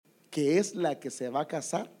que es la que se va a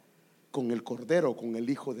casar con el Cordero, con el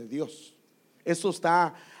Hijo de Dios. Eso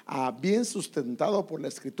está bien sustentado por la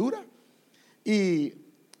Escritura. Y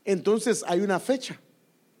entonces hay una fecha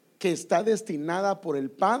que está destinada por el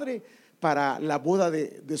Padre para la boda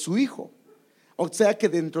de su Hijo. O sea que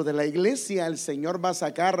dentro de la iglesia el Señor va a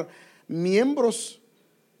sacar miembros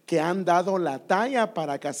que han dado la talla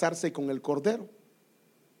para casarse con el Cordero.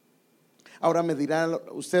 Ahora me dirá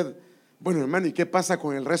usted: bueno, hermano, ¿y qué pasa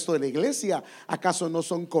con el resto de la iglesia? ¿Acaso no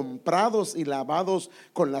son comprados y lavados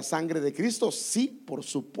con la sangre de Cristo? Sí, por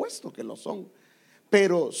supuesto que lo son,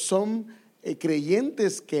 pero son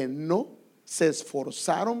creyentes que no se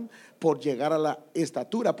esforzaron por llegar a la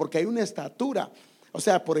estatura, porque hay una estatura. O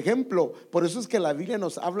sea, por ejemplo, por eso es que la Biblia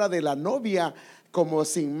nos habla de la novia como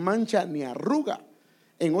sin mancha ni arruga.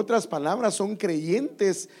 En otras palabras, son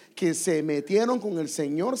creyentes que se metieron con el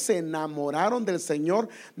Señor, se enamoraron del Señor,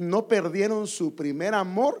 no perdieron su primer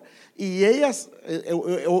amor, y ellas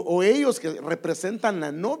o ellos que representan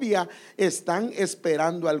la novia están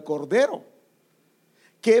esperando al Cordero.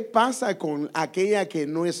 ¿Qué pasa con aquella que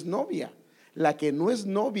no es novia? La que no es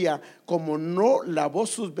novia, como no lavó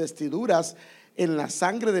sus vestiduras en la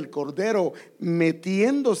sangre del Cordero,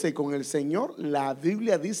 metiéndose con el Señor, la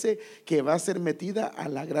Biblia dice que va a ser metida a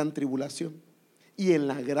la gran tribulación. Y en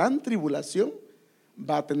la gran tribulación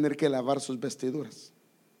va a tener que lavar sus vestiduras.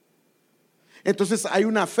 Entonces hay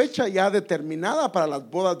una fecha ya determinada para las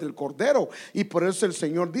bodas del Cordero, y por eso el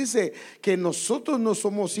Señor dice que nosotros no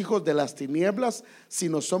somos hijos de las tinieblas,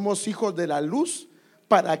 sino somos hijos de la luz,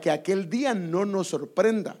 para que aquel día no nos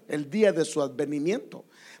sorprenda, el día de su advenimiento.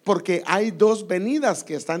 Porque hay dos venidas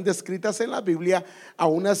que están descritas en la Biblia. A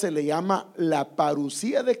una se le llama la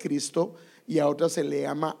parusía de Cristo y a otra se le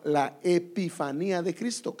llama la epifanía de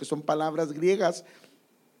Cristo, que son palabras griegas.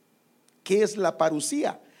 ¿Qué es la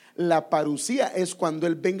parusía? La parusía es cuando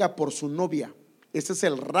Él venga por su novia. Ese es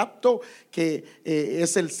el rapto, que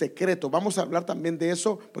es el secreto. Vamos a hablar también de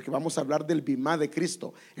eso, porque vamos a hablar del bimá de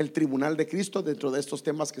Cristo, el tribunal de Cristo, dentro de estos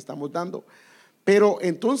temas que estamos dando. Pero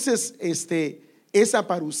entonces esa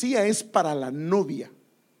parusía es para la novia.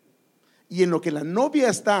 Y en lo que la novia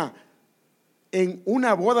está en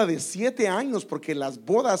una boda de 7 años, porque las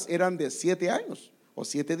bodas eran de 7 años o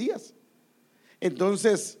 7 días.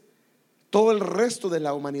 Entonces todo el resto de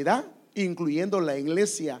la humanidad, incluyendo la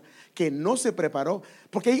iglesia que no se preparó,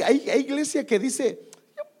 porque hay iglesia que dice: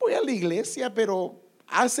 yo voy a la iglesia, pero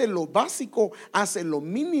hace lo básico, hace lo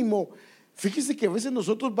mínimo. Fíjese que a veces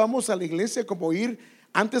nosotros vamos a la iglesia como ir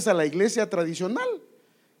antes a la iglesia tradicional,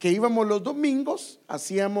 que íbamos los domingos,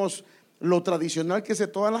 hacíamos lo tradicional que hace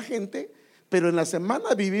toda la gente, pero en la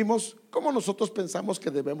semana vivimos como nosotros pensamos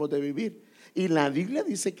que debemos de vivir. Y la Biblia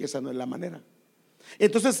dice que esa no es la manera.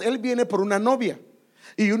 Entonces Él viene por una novia,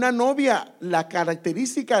 y una novia, la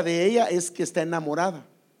característica de ella es que está enamorada.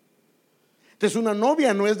 Entonces una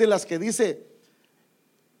novia no es de las que dice,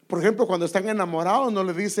 por ejemplo, cuando están enamorados, no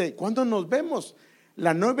le dice: ¿cuándo nos vemos?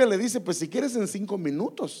 La novia le dice: pues si quieres en 5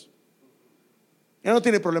 minutos. Ella no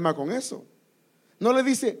tiene problema con eso. No le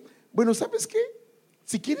dice: bueno, ¿sabes qué?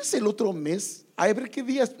 Si quieres el otro mes, a ver qué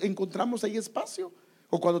días encontramos ahí espacio,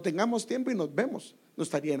 o cuando tengamos tiempo y nos vemos. No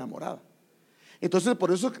estaría enamorada. Entonces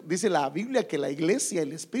por eso dice la Biblia que la iglesia,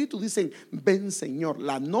 el Espíritu dicen: ven Señor.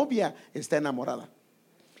 La novia está enamorada.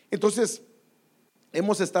 Entonces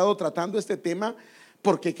hemos estado tratando este tema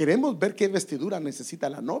porque queremos ver qué vestidura necesita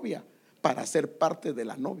la novia para ser parte de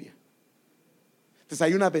la novia. Entonces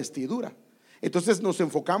hay una vestidura. Entonces nos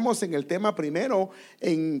enfocamos en el tema primero,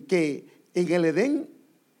 en que en el Edén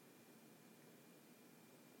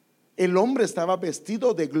el hombre estaba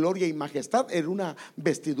vestido de gloria y majestad. Era una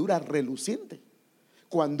vestidura reluciente.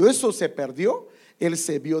 Cuando eso se perdió, él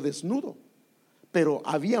se vio desnudo, pero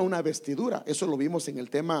había una vestidura. Eso lo vimos en el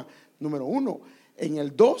tema número 1. En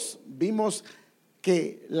el 2 vimos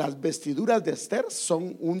que las vestiduras de Esther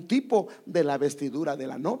son un tipo de la vestidura de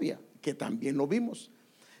la novia, que también lo vimos.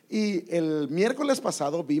 Y el miércoles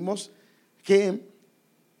pasado vimos que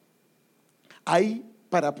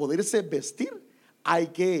para poderse vestir, hay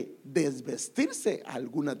que desvestirse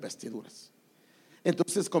algunas vestiduras.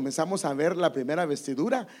 Entonces comenzamos a ver la primera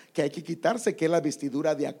vestidura que hay que quitarse, que es la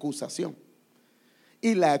vestidura de acusación.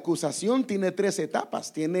 Y la acusación tiene 3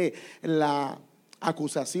 etapas. Tiene la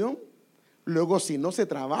acusación, luego si no se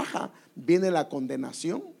trabaja viene la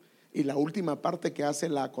condenación, y la última parte que hace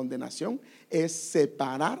la condenación es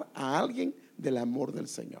separar a alguien del amor del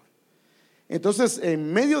Señor. Entonces,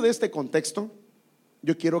 en medio de este contexto,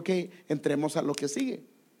 yo quiero que entremos a lo que sigue.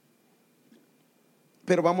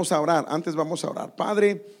 Pero vamos a orar. Antes vamos a orar.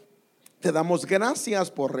 Padre, te damos gracias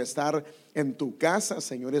por estar en tu casa,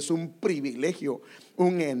 Señor. Es un privilegio,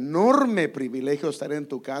 un enorme privilegio estar en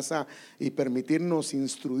tu casa y permitirnos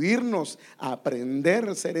instruirnos,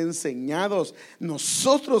 aprender, ser enseñados.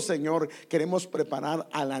 Nosotros, Señor, queremos preparar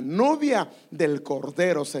a la novia del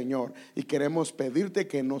Cordero, Señor, y queremos pedirte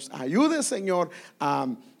que nos ayudes, Señor, a,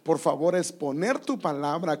 por favor, exponer tu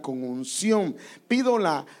palabra con unción. Pido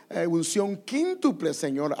la unción quíntuple,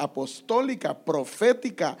 Señor, apostólica,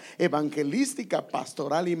 profética, evangelística,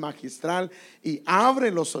 pastoral y magistral, y abre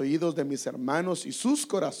los oídos de mis hermanos y sus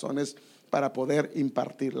corazones para poder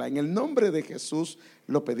impartirla. En el nombre de Jesús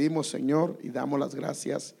lo pedimos, Señor, y damos las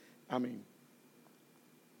gracias. Amén.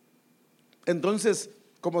 Entonces,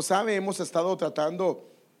 como sabe, hemos estado tratando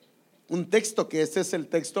un texto, que este es el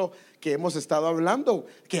texto que hemos estado hablando,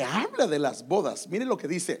 que habla de las bodas. Miren lo que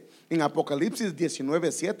dice en Apocalipsis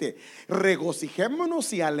 19:7: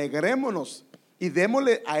 regocijémonos y alegrémonos y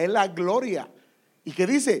démosle a él la gloria. Y que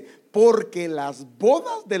dice: porque las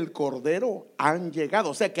bodas del Cordero han llegado.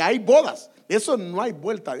 O sea que hay bodas, eso no hay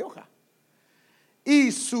vuelta de hoja.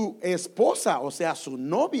 Y su esposa, o sea su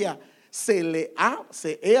novia,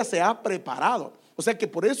 ella se ha preparado. O sea que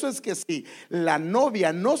por eso es que si la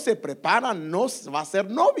novia no se prepara, no va a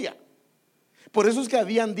ser novia. Por eso es que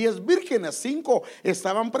habían 10 vírgenes, 5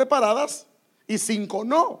 estaban preparadas y 5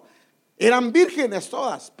 no. Eran vírgenes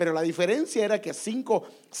todas, pero la diferencia era que 5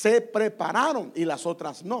 se prepararon y las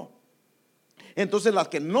otras no. Entonces las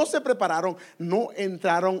que no se prepararon no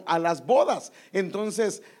entraron a las bodas.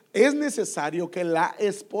 Entonces es necesario que la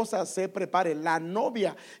esposa se prepare, la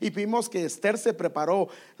novia. Y vimos que Esther se preparó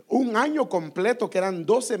un año completo, que eran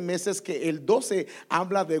 12 meses, que el 12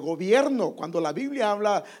 habla de gobierno. Cuando la Biblia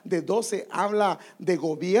habla de 12, habla de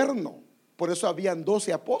gobierno. Por eso habían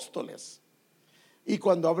 12 apóstoles. Y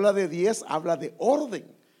cuando habla de 10, habla de orden.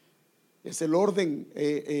 Es el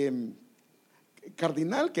orden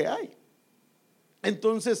cardinal que hay.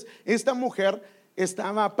 Entonces esta mujer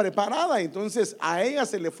estaba preparada. Entonces a ella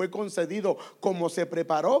se le fue concedido, como se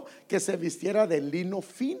preparó, que se vistiera de lino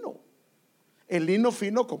fino. El lino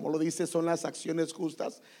fino, como lo dice, son las acciones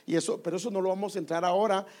justas. Y eso, pero eso no lo vamos a entrar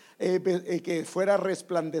ahora. Que fuera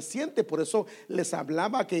resplandeciente. Por eso les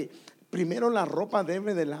hablaba que primero la ropa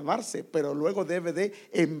debe de lavarse, pero luego debe de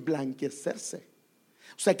emblanquecerse.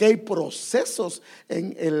 O sea que hay procesos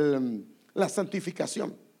en la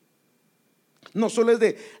santificación. No solo es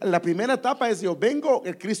de la primera etapa, es yo vengo,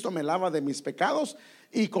 el Cristo me lava de mis pecados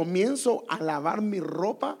y comienzo a lavar mi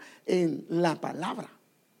ropa en la palabra.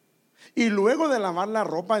 Y luego de lavar la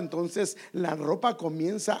ropa, entonces la ropa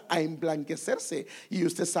comienza a emblanquecerse. Y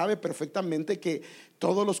usted sabe perfectamente que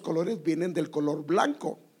todos los colores vienen del color blanco.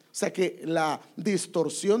 O sea que la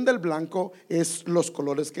distorsión del blanco es los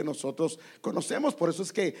colores que nosotros conocemos. Por eso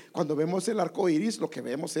es que cuando vemos el arco iris, lo que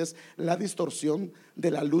vemos es la distorsión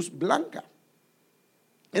de la luz blanca.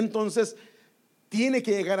 Entonces tiene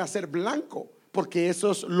que llegar a ser blanco, porque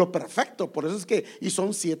eso es lo perfecto. Por eso es que, y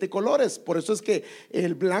son 7 colores. Por eso es que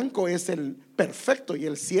el blanco es el perfecto, y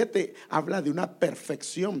el 7 habla de una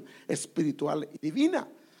perfección espiritual y divina.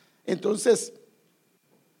 Entonces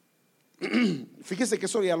fíjese que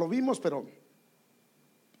eso ya lo vimos, pero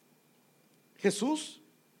Jesús,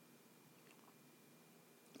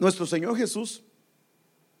 nuestro Señor Jesús,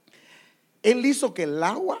 Él hizo que el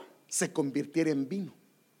agua se convirtiera en vino.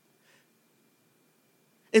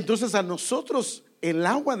 Entonces a nosotros el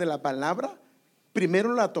agua de la palabra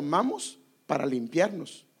primero la tomamos para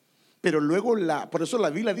limpiarnos, pero luego por eso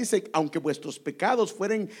la Biblia dice: aunque vuestros pecados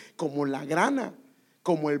fueren como la grana,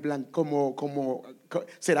 como el blanco,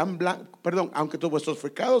 serán blancos, aunque todos vuestros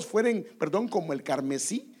pecados fueren, como el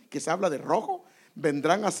carmesí, que se habla de rojo,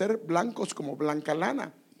 vendrán a ser blancos como blanca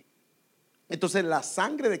lana. Entonces la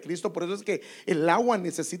sangre de Cristo, por eso es que el agua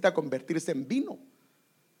necesita convertirse en vino,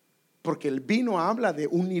 porque el vino habla de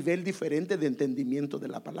un nivel diferente de entendimiento de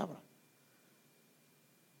la palabra.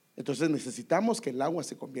 Entonces necesitamos que el agua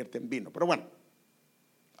se convierta en vino. Pero bueno,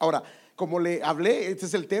 ahora, como le hablé, este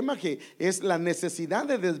es el tema, que es la necesidad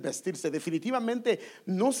de desvestirse. Definitivamente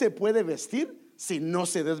no se puede vestir si no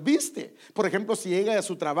se desviste. Por ejemplo, si llega a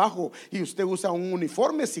su trabajo y usted usa un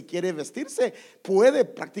uniforme, si quiere vestirse, puede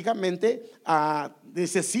prácticamente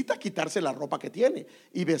necesita quitarse la ropa que tiene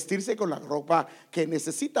y vestirse con la ropa que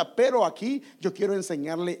necesita. Pero aquí yo quiero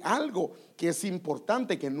enseñarle algo que es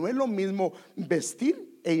importante, que no es lo mismo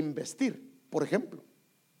vestir e investir. Por ejemplo,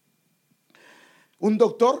 un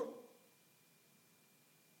doctor,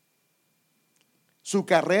 su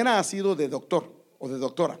carrera ha sido de doctor o de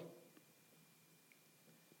doctora,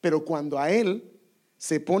 pero cuando a él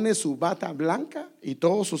se pone su bata blanca y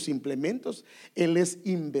todos sus implementos, él es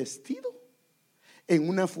investido en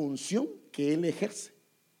una función que él ejerce.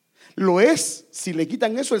 Lo es, si le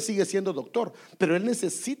quitan eso, él sigue siendo doctor, pero él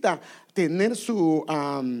necesita tener su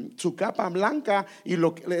capa blanca y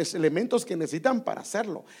los elementos que necesitan para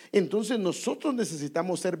hacerlo. Entonces nosotros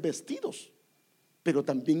necesitamos ser vestidos, pero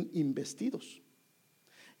también investidos.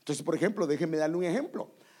 Entonces, por ejemplo, déjenme darle un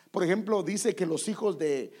ejemplo. Por ejemplo, dice que los hijos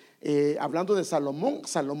hablando de Salomón,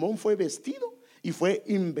 Salomón fue vestido y fue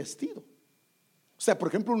investido. O sea, por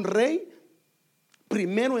ejemplo, un rey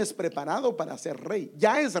primero es preparado para ser rey,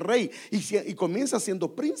 ya es rey y comienza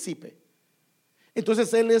siendo príncipe.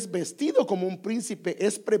 Entonces él es vestido como un príncipe,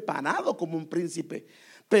 es preparado como un príncipe,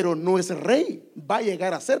 pero no es rey. Va a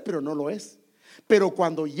llegar a ser, pero no lo es. Pero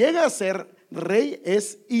cuando llega a ser rey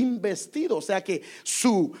es investido, o sea que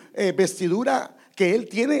su vestidura que él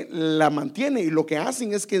tiene la mantiene, y lo que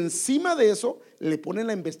hacen es que encima de eso le ponen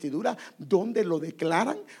la investidura donde lo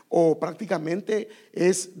declaran, o prácticamente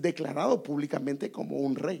es declarado públicamente como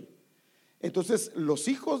un rey. Entonces los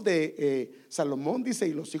hijos de Salomón, dice,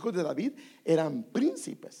 y los hijos de David eran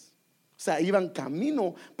príncipes. O sea, iban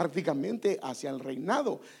camino prácticamente hacia el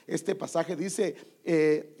reinado. Este pasaje dice,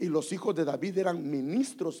 y los hijos de David eran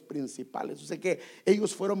ministros principales. O sea que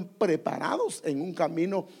ellos fueron preparados en un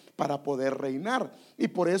camino para poder reinar. Y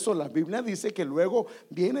por eso la Biblia dice que luego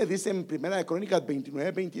viene, dice en Primera de Crónicas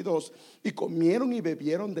 29:22, y comieron y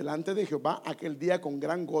bebieron delante de Jehová aquel día con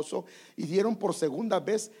gran gozo, y dieron por segunda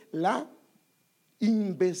vez la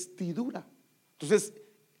investidura. Entonces,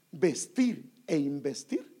 vestir e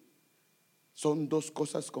investir son dos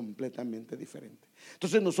cosas completamente diferentes.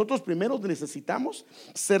 Entonces nosotros primero necesitamos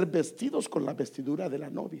ser vestidos con la vestidura de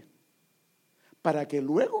la novia, para que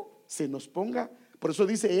luego se nos ponga. Por eso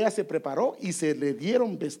dice, ella se preparó y se le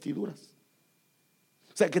dieron vestiduras.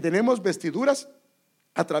 O sea que tenemos vestiduras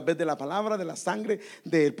a través de la palabra, de la sangre,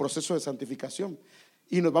 del proceso de santificación,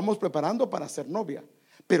 y nos vamos preparando para ser novia.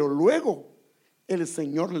 Pero luego el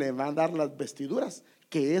Señor le va a dar las vestiduras,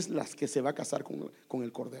 que es las que se va a casar con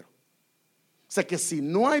el Cordero. O sea que si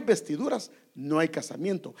no hay vestiduras, no hay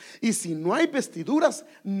casamiento. Y si no hay vestiduras,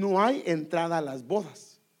 no hay entrada a las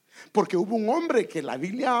bodas. Porque hubo un hombre que la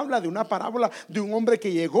Biblia habla de una parábola de un hombre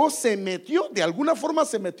que llegó, se metió, de alguna forma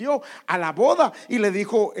se metió a la boda, y le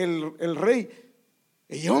dijo el rey: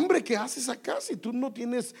 "Hey, hombre, ¿qué haces acá si tú no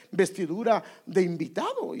tienes vestidura de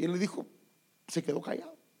invitado?" Y él le dijo, se quedó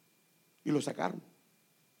callado, y lo sacaron.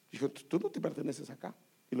 Dijo: "Tú no te perteneces acá",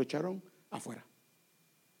 y lo echaron afuera.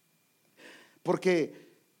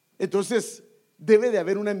 Porque entonces debe de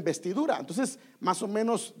haber una investidura. Entonces, más o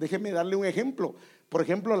menos, déjeme darle un ejemplo. Por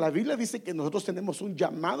ejemplo, la Biblia dice que nosotros tenemos un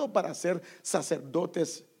llamado para ser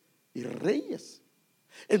sacerdotes y reyes.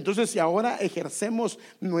 Entonces, si ahora ejercemos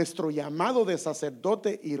nuestro llamado de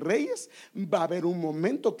sacerdote y reyes, va a haber un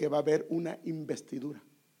momento que va a haber una investidura.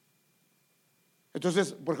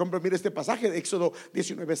 Entonces, por ejemplo, mire este pasaje de Éxodo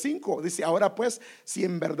 19:5. Dice: "Ahora pues, si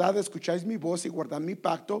en verdad escucháis mi voz y guardad mi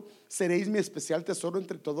pacto, seréis mi especial tesoro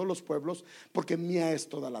entre todos los pueblos, porque mía es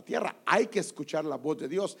toda la tierra." Hay que escuchar la voz de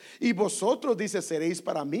Dios. "Y vosotros", dice, "seréis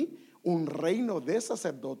para mí un reino de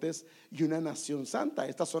sacerdotes y una nación santa."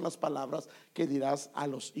 Estas son las palabras que dirás a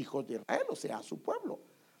los hijos de Israel, o sea, a su pueblo.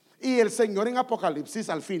 Y el Señor en Apocalipsis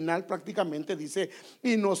al final prácticamente dice: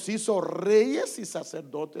 "Y nos hizo reyes y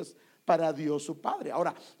sacerdotes para Dios su Padre."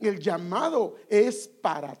 Ahora, el llamado es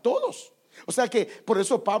para todos. O sea que por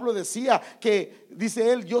eso Pablo decía que,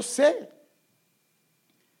 dice él: "Yo sé,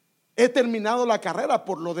 he terminado la carrera,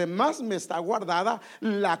 por lo demás me está guardada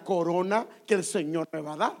la corona que el Señor me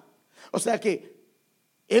va a dar." O sea que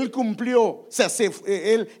él cumplió,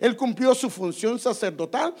 él cumplió su función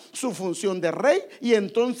sacerdotal, su función de rey, y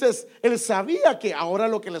entonces él sabía que ahora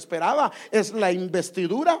lo que le esperaba es la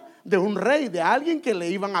investidura de un rey, de alguien que le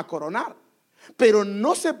iban a coronar. Pero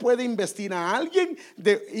no se puede investir a alguien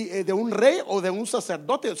de un rey o de un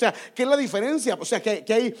sacerdote. O sea, ¿qué es la diferencia? O sea,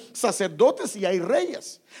 que hay sacerdotes y hay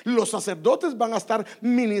reyes. Los sacerdotes van a estar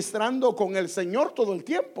ministrando con el Señor todo el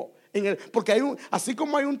tiempo. Porque así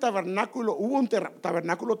como hay un tabernáculo, hubo un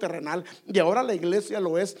tabernáculo terrenal, y ahora la iglesia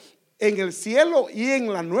lo es. En el cielo y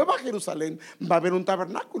en la Nueva Jerusalén va a haber un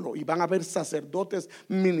tabernáculo y van a haber sacerdotes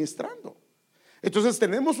ministrando. Entonces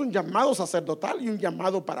tenemos un llamado sacerdotal y un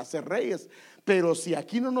llamado para ser reyes. Pero si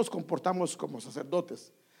aquí no nos comportamos como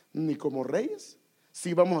sacerdotes ni como reyes,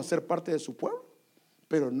 sí vamos a ser parte de su pueblo,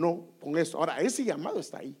 pero no con eso. Ahora, ese llamado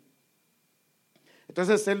está ahí.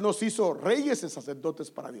 Entonces él nos hizo reyes y sacerdotes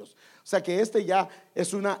para Dios. O sea que ya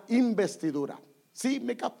es una investidura. ¿Sí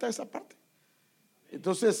me capta esa parte?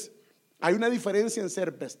 Entonces hay una diferencia en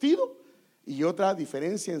ser vestido y otra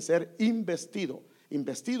diferencia en ser investido.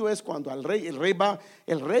 investido es cuando el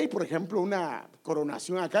rey, por ejemplo, una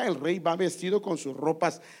coronación acá, el rey va vestido con sus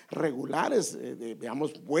ropas regulares,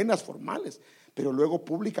 digamos, buenas, formales, pero luego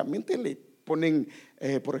públicamente le ponen,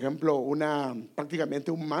 por ejemplo,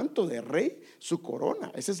 prácticamente un manto de rey, su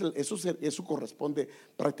corona. Eso corresponde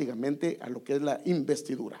prácticamente a lo que es la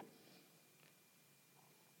investidura.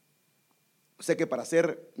 O sea que para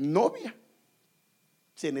ser novia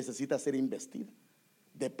se necesita ser investida,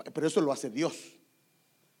 pero eso lo hace Dios.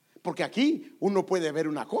 Porque aquí uno puede ver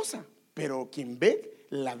una cosa, pero quien ve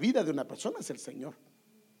la vida de una persona es el Señor.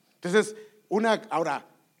 Entonces, ahora,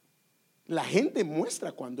 la gente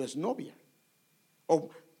muestra cuando es novia o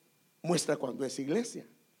muestra cuando es iglesia.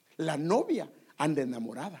 La novia anda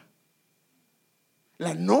enamorada.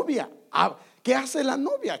 La novia, ¿qué hace la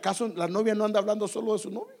novia? ¿Acaso la novia no anda hablando solo de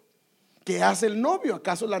su novio? ¿Qué hace el novio?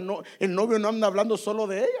 ¿Acaso el novio no anda hablando solo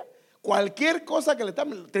de ella? Cualquier cosa que le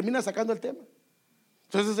termina sacando el tema.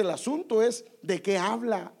 Entonces el asunto es de qué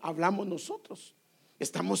hablamos nosotros.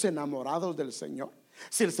 ¿Estamos enamorados del Señor?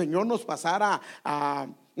 Si el Señor nos pasara a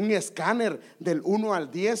un escáner del 1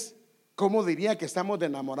 al 10, ¿cómo diría que estamos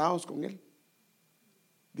enamorados con Él?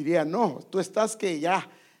 Diría, no, tú estás que ya,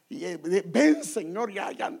 ven Señor,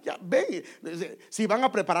 ya, ven. Si van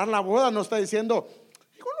a preparar la boda, no está diciendo,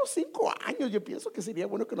 unos 5 años yo pienso que sería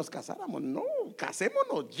bueno que nos casáramos. No,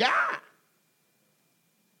 casémonos ya.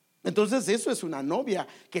 Entonces eso es una novia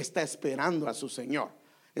que está esperando a su Señor.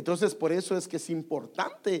 Entonces por eso es que es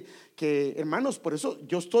importante que, hermanos, por eso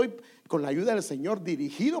yo estoy con la ayuda del Señor,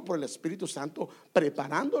 dirigido por el Espíritu Santo,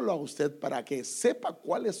 preparándolo a usted para que sepa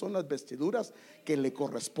cuáles son las vestiduras que le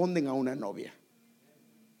corresponden a una novia.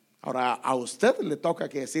 Ahora a usted le toca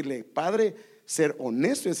que decirle, Padre, ser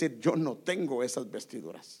honesto y decir, yo no tengo esas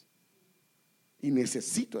vestiduras y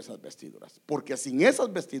necesito esas vestiduras, porque sin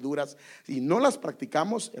esas vestiduras, si no las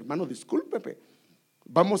practicamos, hermano, discúlpeme,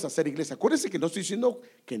 vamos a ser iglesia. Acuérdense que no estoy diciendo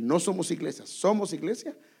que no somos iglesia, somos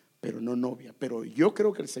iglesia, pero no novia. Pero yo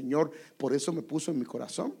creo que el Señor por eso me puso en mi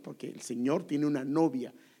corazón, porque el Señor tiene una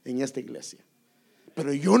novia en esta iglesia.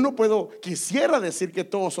 Pero yo no puedo, quisiera decir que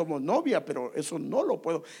todos somos novia, pero eso no lo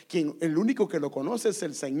puedo. El único que lo conoce es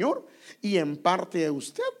el Señor, y en parte a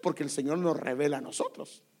usted, porque el Señor nos revela a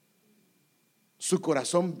nosotros. Su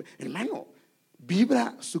corazón, hermano,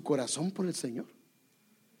 vibra su corazón por el Señor.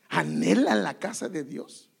 Anhela la casa de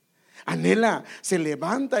Dios. Anhela, se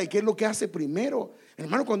levanta, y ¿qué es lo que hace primero?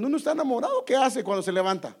 Hermano, cuando uno está enamorado, ¿qué hace cuando se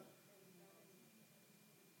levanta?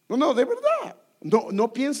 No, de verdad.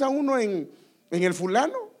 No piensa uno en el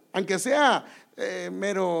fulano, aunque sea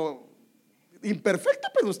mero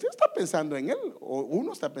imperfecta, pero usted está pensando en él, o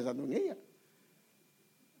uno está pensando en ella.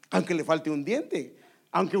 Aunque le falte un diente,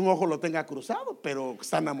 aunque un ojo lo tenga cruzado, pero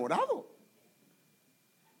está enamorado.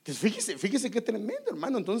 Entonces fíjese qué tremendo,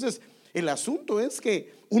 hermano. Entonces el asunto es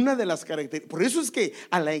que una de las características, por eso es que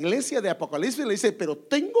a la iglesia de Apocalipsis le dice, pero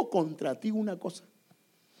tengo contra ti una cosa,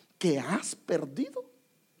 que has perdido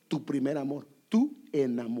tu primer amor, tu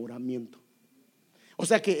enamoramiento. O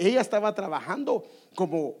sea que ella estaba trabajando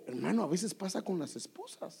como, hermano, a veces pasa con las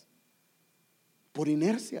esposas, por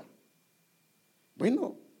inercia.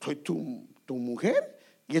 Bueno, soy tu mujer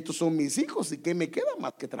y estos son mis hijos, y ¿qué me queda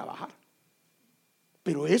más que trabajar?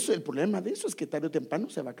 Pero el problema de eso es que tarde o temprano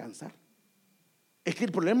se va a cansar. Es que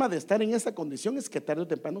el problema de estar en esa condición es que tarde o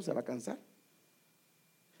temprano se va a cansar.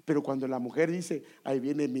 Pero cuando la mujer dice, ahí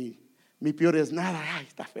viene mi peor es nada, ay,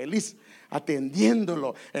 está feliz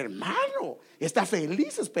atendiéndolo, hermano, está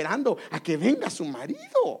feliz esperando a que venga su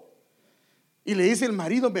marido. Y le dice el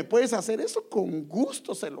marido, ¿me puedes hacer eso? Con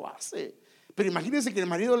gusto se lo hace. Pero imagínense que el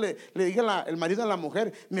marido le diga el marido a la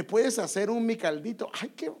mujer, ¿me puedes hacer un mi caldito?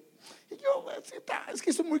 Ay, es que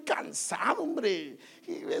estoy muy cansado, hombre.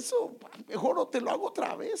 Y eso, mejor te lo hago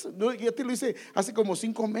otra vez. No, ya te lo hice hace como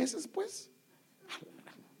 5 meses, pues.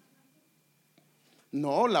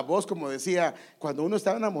 No, la voz, como decía, cuando uno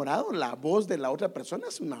está enamorado, la voz de la otra persona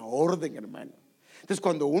es una orden, hermano. Entonces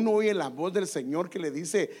cuando uno oye la voz del Señor que le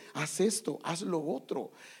dice, haz esto, haz lo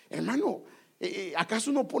otro, hermano,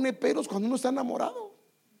 ¿acaso uno pone peros cuando uno está enamorado?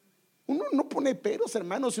 Uno no pone peros,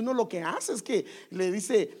 hermano. Si uno lo que hace es que le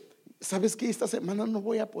dice, ¿sabes qué? Esta semana no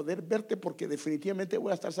voy a poder verte porque definitivamente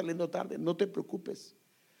voy a estar saliendo tarde. No te preocupes,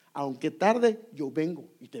 aunque tarde, yo vengo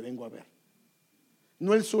y te vengo a ver.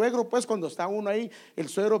 No el suegro, pues cuando está uno ahí, el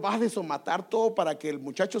suegro va a desomatar todo para que el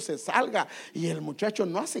muchacho se salga, y el muchacho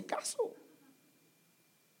no hace caso.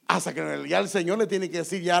 Hasta que ya el Señor le tiene que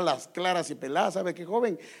decir ya las claras y peladas, ¿sabe qué,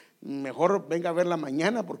 joven? Mejor venga a verla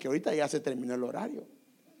mañana porque ahorita ya se terminó el horario.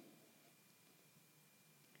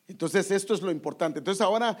 Entonces esto es lo importante. Entonces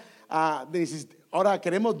ahora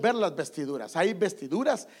queremos ver las vestiduras. Hay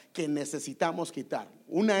vestiduras que necesitamos quitar.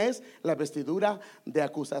 Una es la vestidura de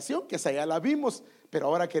acusación, que esa ya la vimos, pero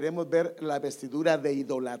ahora queremos ver la vestidura de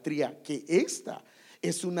idolatría, que esta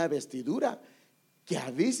es una vestidura que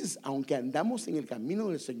a veces, aunque andamos en el camino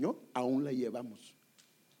del Señor, aún la llevamos.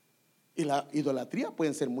 Y la idolatría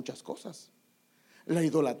pueden ser muchas cosas. La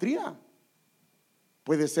idolatría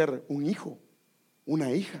puede ser un hijo,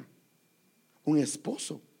 una hija, un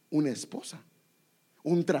esposo, una esposa,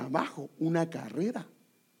 un trabajo, una carrera.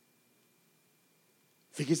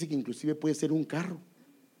 Fíjese que inclusive puede ser un carro.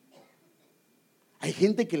 Hay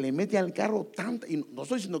gente que le mete al carro tanta, y no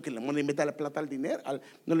estoy diciendo que le meta la plata al dinero,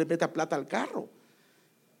 no le meta plata al carro,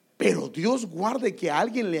 pero Dios guarde que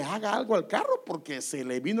alguien le haga algo al carro, porque se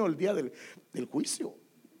le vino el día del juicio.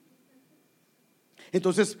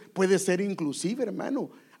 Entonces puede ser inclusive,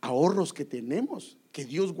 hermano, ahorros que tenemos, que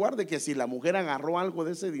Dios guarde que si la mujer agarró algo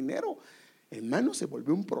de ese dinero, hermano, se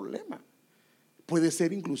volvió un problema. Puede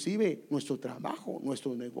ser inclusive nuestro trabajo,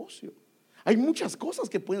 nuestro negocio. Hay muchas cosas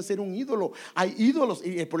que pueden ser un ídolo. Hay ídolos,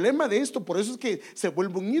 y el problema de esto, por eso es que se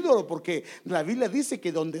vuelve un ídolo, porque la Biblia dice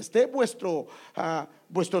que donde esté vuestro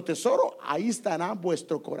tesoro, ahí estará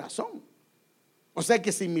vuestro corazón. O sea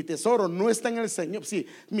que si mi tesoro no está en el Señor, si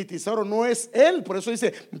mi tesoro no es Él, por eso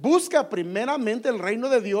dice: busca primeramente el reino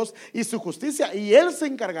de Dios y su justicia, y Él se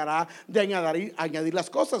encargará de añadir las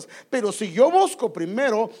cosas. Pero si yo busco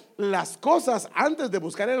primero las cosas antes de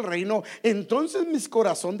buscar el reino, entonces mi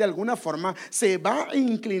corazón de alguna forma se va a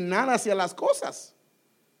inclinar hacia las cosas.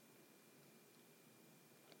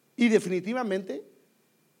 Y definitivamente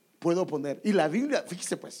puedo poner, y la Biblia,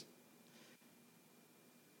 fíjese pues,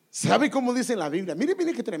 ¿sabe cómo dice la Biblia? Mire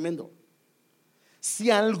qué tremendo.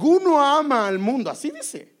 Si alguno ama al mundo, así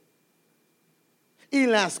dice, y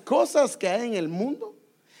las cosas que hay en el mundo,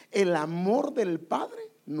 el amor del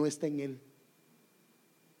Padre no está en él.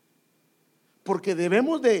 Porque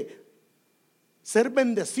debemos de ser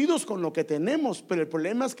bendecidos con lo que tenemos, pero el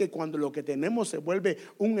problema es que cuando lo que tenemos se vuelve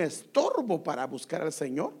un estorbo para buscar al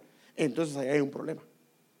Señor, entonces ahí hay un problema.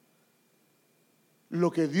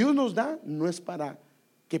 Lo que Dios nos da no es para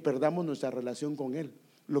que perdamos nuestra relación con Él.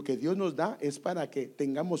 Lo que Dios nos da es para que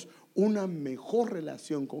tengamos una mejor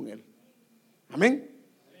relación con Él. Amén.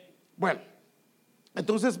 Bueno,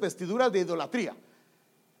 entonces vestiduras de idolatría.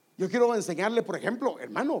 Yo quiero enseñarle, por ejemplo,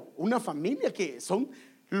 hermano, una familia que son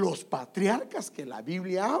los patriarcas que la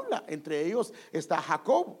Biblia habla. Entre ellos está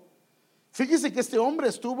Jacob. Fíjese que este hombre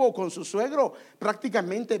estuvo con su suegro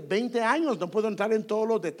prácticamente 20 años. No puedo entrar en todos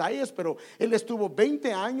los detalles, pero él estuvo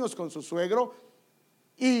 20 años con su suegro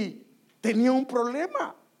y tenía un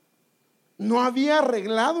problema. No había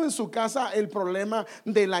arreglado en su casa el problema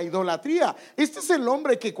de la idolatría. Este es el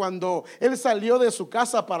hombre que cuando él salió de su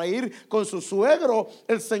casa para ir con su suegro,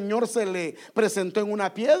 el Señor se le presentó en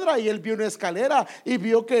una piedra y él vio una escalera y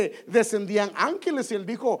vio que descendían ángeles, y él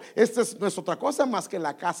dijo: esta no es otra cosa más que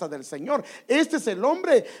la casa del Señor. Este es el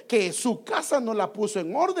hombre que su casa no la puso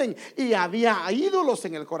en orden y había ídolos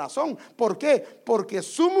en el corazón. ¿Por qué? Porque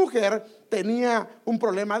su mujer tenía un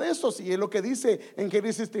problema de esos, y es lo que dice en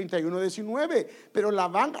Génesis 31:19. Pero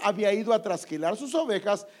Labán había ido a trasquilar sus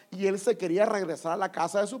ovejas y él se quería regresar a la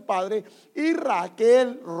casa de su padre, y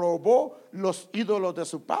Raquel robó los ídolos de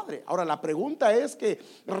su padre. Ahora la pregunta es que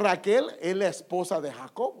Raquel es la esposa de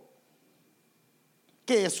Jacob,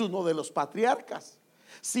 que es uno de los patriarcas.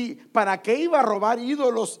 Si, ¿para qué iba a robar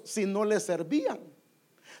ídolos si no le servían?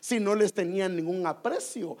 Si no les tenían ningún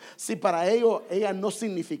aprecio, si para ellos ella no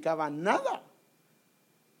significaba nada.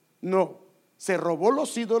 No, se robó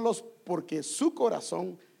los ídolos porque su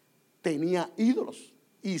corazón tenía ídolos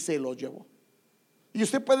y se los llevó. Y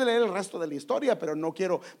usted puede leer el resto de la historia, pero no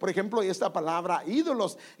quiero. Por ejemplo, esta palabra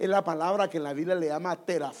ídolos es la palabra que en la Biblia le llama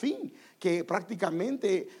terafín, que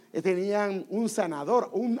prácticamente tenían un sanador,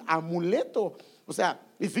 un amuleto. O sea,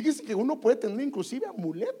 y fíjese que uno puede tener inclusive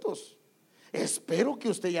amuletos. Espero que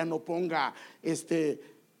usted ya no ponga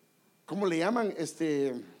 ¿cómo le llaman?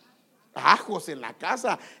 Ajos en la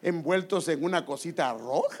casa envueltos en una cosita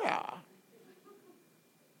roja.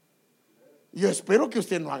 Yo espero que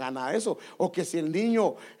usted no haga nada de eso. O que si el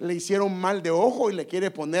niño le hicieron mal de ojo y le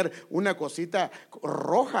quiere poner una cosita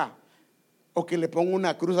roja, o que le ponga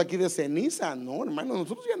una cruz aquí de ceniza. No, hermano,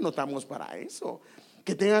 nosotros ya no estamos para eso.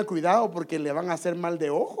 Que tenga cuidado porque le van a hacer mal de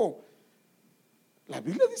ojo. La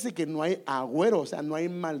Biblia dice que no hay agüero, o sea, no hay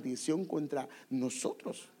maldición contra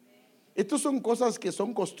nosotros. Estas son cosas que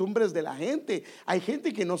son costumbres de la gente. Hay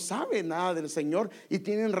gente que no sabe nada del Señor y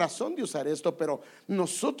tienen razón de usar esto, pero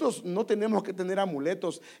nosotros no tenemos que tener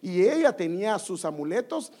amuletos. Y ella tenía sus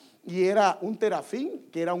amuletos y era un terafín,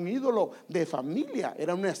 que era un ídolo de familia,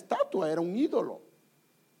 era una estatua, era un ídolo.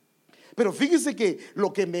 Pero fíjese que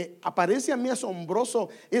lo que me aparece a mí asombroso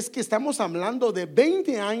es que estamos hablando de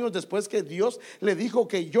 20 años después que Dios le dijo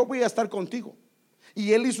que yo voy a estar contigo.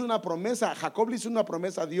 Y él hizo una promesa, Jacob le hizo una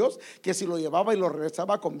promesa a Dios, que si lo llevaba y lo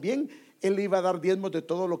regresaba con bien, él le iba a dar diezmos de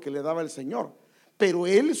todo lo que le daba el Señor. Pero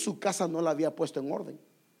él su casa no la había puesto en orden.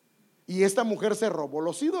 Y esta mujer se robó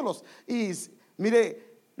los ídolos. Y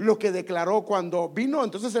mire lo que declaró cuando vino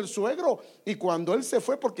entonces el suegro. Y cuando él se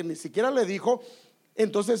fue, porque ni siquiera le dijo,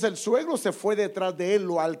 entonces el suegro se fue detrás de él,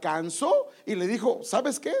 lo alcanzó y le dijo,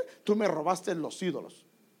 ¿sabes qué? Tú me robaste los ídolos.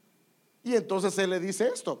 Y entonces él le dice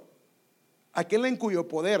esto: aquel en cuyo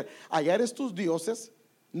poder hallares tus dioses,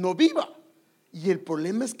 no viva. Y el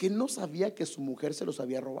problema es que él no sabía que su mujer se los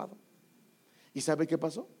había robado. ¿Y sabe qué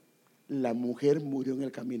pasó? La mujer murió en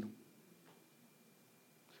el camino.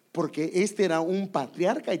 Porque este era un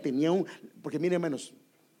patriarca y tenía porque mire, hermanos,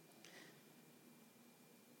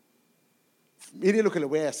 mire lo que le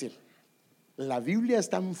voy a decir. La Biblia es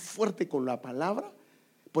tan fuerte con la palabra.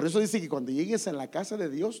 Por eso dice que cuando llegues a la casa de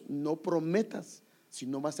Dios, no prometas si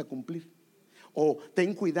no vas a cumplir. O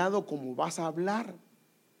ten cuidado cómo vas a hablar.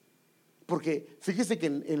 Porque fíjese que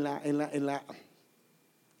en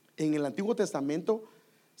el Antiguo Testamento,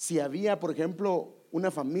 si había, por ejemplo, una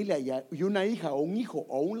familia y una hija o un hijo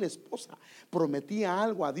o una esposa prometía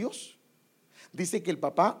algo a Dios, dice que el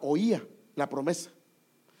papá oía la promesa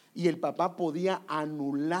y el papá podía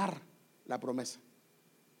anular la promesa.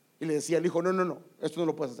 Y le decía al hijo, no, esto no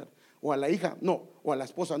lo puedes hacer. O a la hija, no. O a la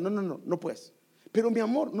esposa, no puedes. Pero mi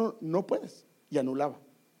amor, no puedes. Y anulaba.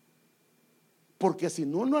 Porque si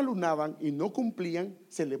no anulaban y no cumplían,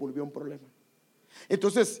 se le volvió un problema.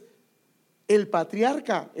 Entonces, el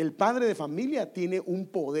patriarca, el padre de familia, tiene un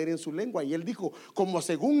poder en su lengua. Y él dijo, como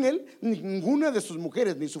según él, ninguna de sus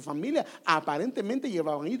mujeres ni su familia aparentemente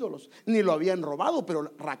llevaban ídolos, ni lo habían robado,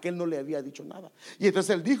 pero Raquel no le había dicho nada. Y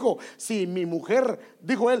entonces él dijo, si mi mujer,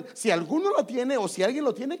 dijo él, si alguno lo tiene o si alguien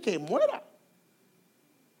lo tiene, que muera.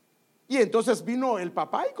 Y entonces vino el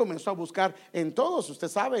papá y comenzó a buscar en todos. Usted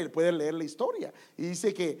sabe, él puede leer la historia. Y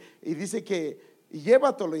dice que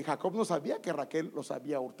llévatelo. Y Jacob no sabía que Raquel los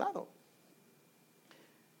había hurtado.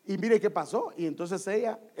 Y mire qué pasó. Y entonces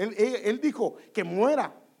él dijo que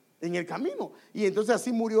muera en el camino. Y entonces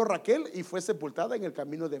así murió Raquel y fue sepultada en el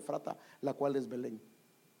camino de Efrata, la cual es Belén.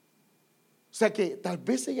 O sea que tal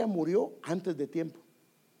vez ella murió antes de tiempo.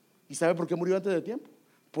 ¿Y sabe por qué murió antes de tiempo?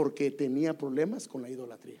 Porque tenía problemas con la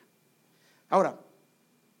idolatría. Ahora,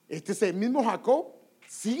 ese mismo Jacob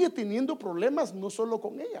sigue teniendo problemas no solo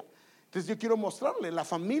con ella. Entonces yo quiero mostrarle, la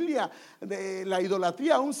familia de la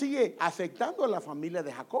idolatría aún sigue afectando a la familia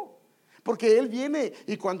de Jacob. Porque él viene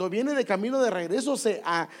y cuando viene de camino de regreso se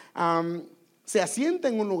asienta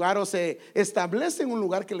en un lugar o se establece en un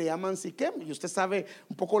lugar que le llaman Siquem. Y usted sabe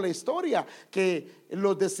un poco la historia, que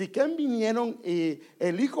los de Siquem vinieron y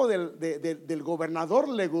el hijo del gobernador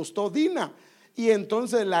le gustó Dina. Y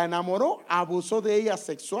entonces la enamoró, abusó de ella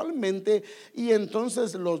sexualmente. Y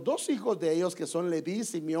entonces los dos hijos de ellos, que son Leví y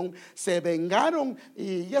Simeón, se vengaron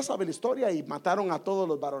y ya sabe la historia, y mataron a todos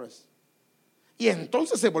los varones. Y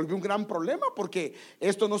entonces se volvió un gran problema, porque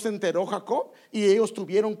esto no se enteró Jacob y ellos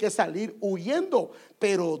tuvieron que salir huyendo.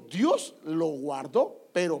 Pero Dios lo guardó.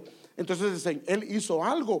 Pero entonces él hizo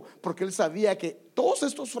algo, porque él sabía que todos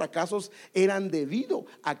estos fracasos eran debido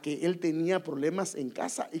a que él tenía problemas en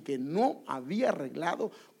casa y que no había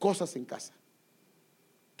arreglado cosas en casa.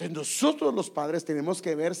 Entonces nosotros los padres tenemos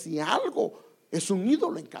que ver si algo es un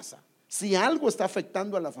ídolo en casa, si algo está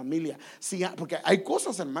afectando a la familia, porque hay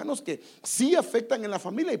cosas, hermanos, que sí afectan en la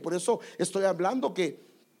familia. Y por eso estoy hablando que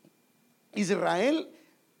Israel,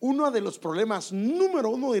 uno de los problemas número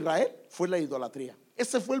uno de Israel fue la idolatría.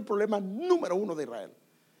 Ese fue el problema número uno de Israel.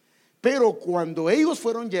 Pero cuando ellos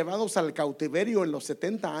fueron llevados al cautiverio en los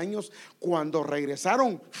 70 años, cuando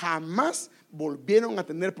regresaron, jamás volvieron a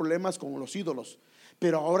tener problemas con los ídolos.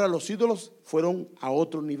 Pero ahora los ídolos fueron a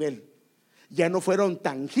otro nivel. Ya no fueron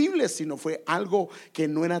tangibles, sino fue algo que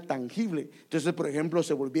no era tangible. Entonces, por ejemplo,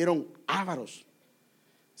 se volvieron ávaros,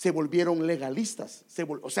 se volvieron legalistas,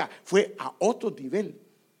 o sea, fue a otro nivel,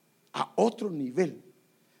 a otro nivel.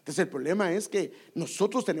 Entonces el problema es que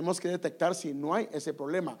nosotros tenemos que detectar si no hay ese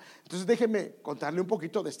problema. Entonces déjeme contarle un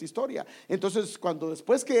poquito de esta historia. Entonces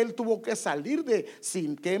después que él tuvo que salir de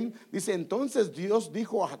Siquem, dice, entonces Dios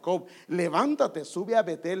dijo a Jacob, levántate, sube a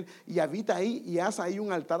Betel y habita ahí y haz ahí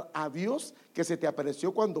un altar a Dios que se te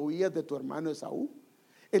apareció cuando huías de tu hermano Esaú.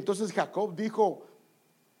 Entonces Jacob dijo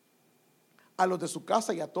a los de su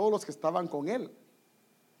casa y a todos los que estaban con él,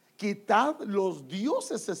 quitad los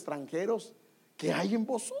dioses extranjeros que hay en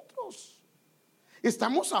vosotros.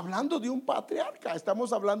 Estamos hablando de un patriarca,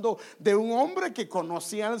 estamos hablando de un hombre que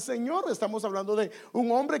conocía al Señor, estamos hablando de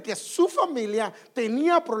un hombre que su familia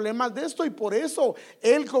tenía problemas de esto, y por eso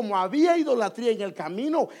él, como había idolatría en el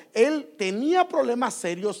camino, él tenía problemas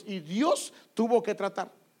serios y Dios tuvo que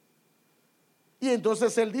tratar. Y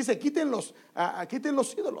entonces él dice, quiten los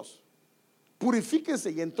ídolos,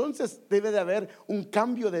 purifíquense, y entonces debe de haber un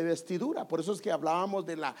cambio de vestidura. Por eso es que hablábamos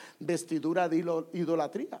de la vestidura de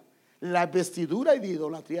idolatría. La vestidura de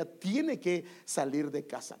idolatría tiene que salir de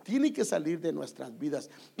casa, tiene que salir de nuestras vidas,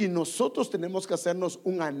 y nosotros tenemos que hacernos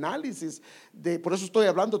un análisis por eso estoy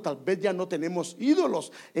hablando, tal vez ya no tenemos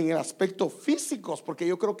ídolos en el aspecto físico, porque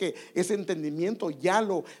yo creo que ese entendimiento ya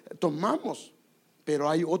lo tomamos, pero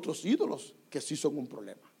hay otros ídolos que sí son un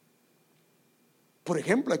problema. Por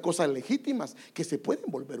ejemplo, hay cosas legítimas que se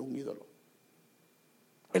pueden volver un ídolo.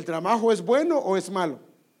 ¿El trabajo es bueno o es malo,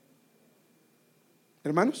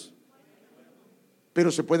 hermanos?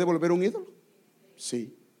 Pero se puede volver un ídolo.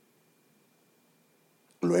 Sí.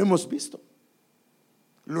 Lo hemos visto.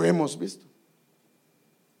 Lo hemos visto.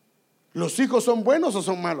 ¿Los hijos son buenos o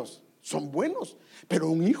son malos? Son buenos, pero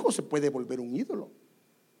un hijo se puede volver un ídolo.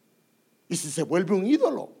 Y si se vuelve un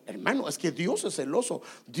ídolo, hermano, es que Dios es celoso.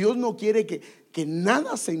 Dios no quiere que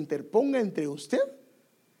nada se interponga entre usted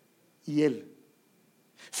y Él.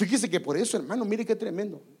 Fíjese que por eso, hermano, mire qué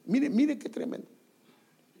tremendo. Mire qué tremendo.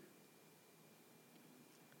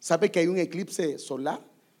 ¿Sabe que hay un eclipse solar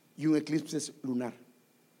y un eclipse lunar?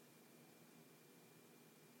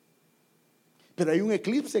 Pero hay un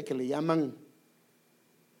eclipse que le llaman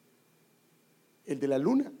el de la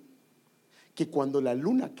luna, que cuando la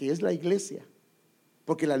luna, que es la iglesia,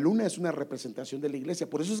 porque la luna es una representación de la iglesia,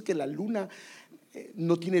 por eso es que la luna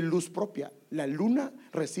no tiene luz propia. La luna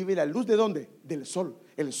recibe la luz ¿de dónde? Del sol.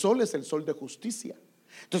 El sol es el sol de justicia.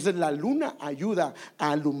 Entonces la luna ayuda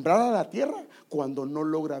a alumbrar a la tierra cuando no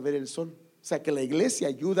logra ver el sol. O sea que la iglesia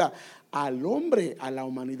ayuda al hombre, a la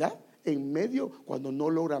humanidad, en medio cuando no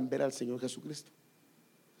logran ver al Señor Jesucristo.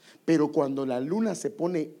 Pero cuando la luna se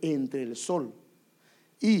pone entre el sol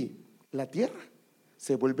y la tierra,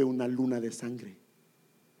 se vuelve una luna de sangre.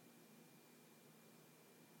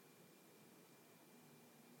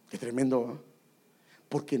 Qué tremendo, ¿eh?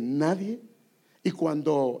 Porque nadie, y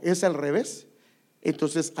cuando es al revés,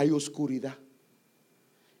 entonces hay oscuridad.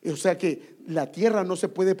 O sea que la tierra no se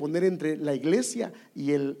puede poner entre la iglesia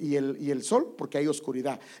y el sol, porque hay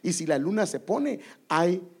oscuridad. Y si la luna se pone,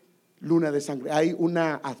 hay luna de sangre, hay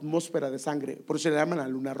una atmósfera de sangre. Por eso se le llama la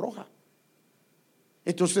luna roja.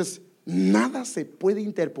 Entonces nada se puede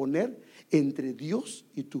interponer entre Dios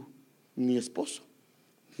y tú, ni esposo,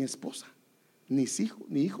 ni esposa, ni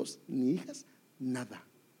hijos, ni hijas, nada.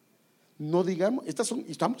 No digamos,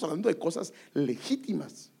 estamos hablando de cosas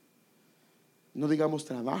legítimas. No digamos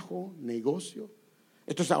trabajo, negocio.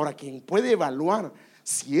 Entonces ahora, quien puede evaluar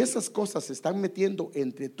si esas cosas se están metiendo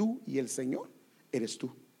entre tú y el Señor, eres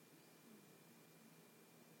tú.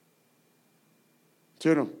 ¿Sí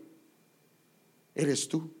o no? Eres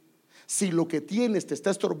tú. Si lo que tienes te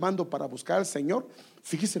está estorbando para buscar al Señor,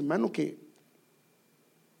 fíjese, hermano, que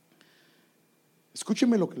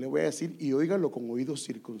escúcheme lo que le voy a decir y óigalo con oídos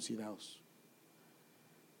circuncidados.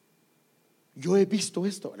 Yo he visto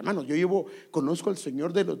esto, hermano. Conozco al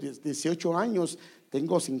Señor de los 18 años,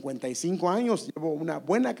 tengo 55 años, llevo una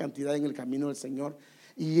buena cantidad en el camino del Señor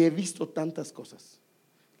y he visto tantas cosas.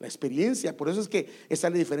 La experiencia, por eso es que esa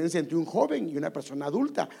es la diferencia entre un joven y una persona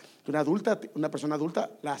adulta. Una persona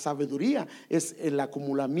adulta, la sabiduría es el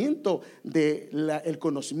acumulamiento el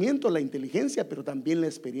conocimiento, la inteligencia, pero también la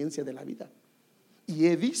experiencia de la vida. Y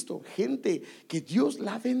he visto gente que Dios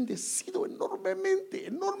la ha bendecido enormemente,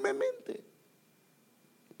 enormemente.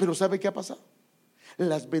 Pero ¿sabe qué ha pasado?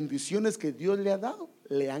 Las bendiciones que Dios le ha dado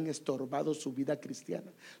le han estorbado su vida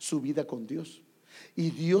cristiana, su vida con Dios. Y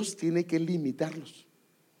Dios tiene que limitarlos.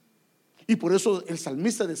 Y por eso el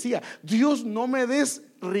salmista decía: Dios, no me des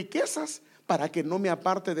riquezas para que no me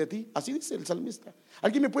aparte de ti. Así dice el salmista.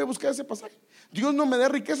 ¿Alguien me puede buscar ese pasaje? Dios, no me des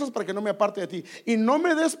riquezas para que no me aparte de ti, y no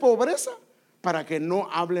me des pobreza para que no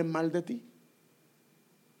hable mal de ti.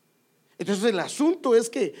 Entonces el asunto es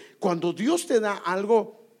que cuando Dios te da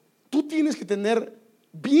algo, tú tienes que tener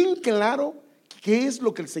bien claro qué es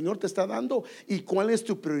lo que el Señor te está dando y cuál es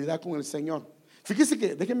tu prioridad con el Señor. Fíjese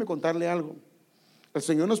que, déjenme contarle algo. El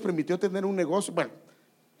Señor nos permitió tener un negocio. Bueno,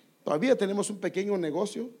 todavía tenemos un pequeño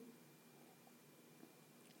negocio,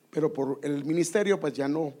 pero por el ministerio pues ya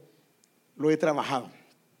no lo he trabajado.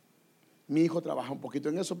 Mi hijo trabaja un poquito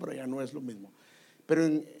en eso, pero ya no es lo mismo. Pero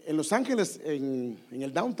en Los Ángeles, en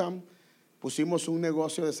el downtown, pusimos un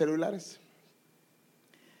negocio de celulares.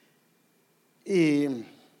 Y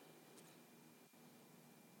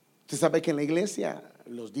usted sabe que en la iglesia,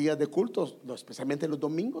 los días de culto, especialmente los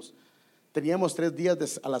domingos, teníamos 3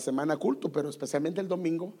 días a la semana culto, pero especialmente el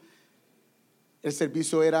domingo, el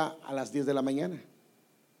servicio era a las 10 de la mañana.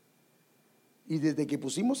 Y desde que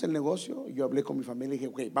pusimos el negocio, yo hablé con mi familia y dije,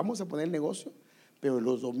 ok, vamos a poner el negocio, pero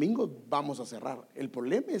los domingos vamos a cerrar. El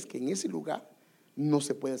problema es que en ese lugar no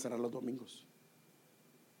se puede cerrar los domingos.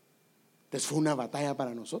 Entonces fue una batalla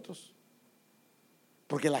para nosotros,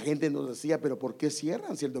 porque la gente nos decía, pero ¿por qué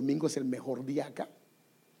cierran si el domingo es el mejor día acá?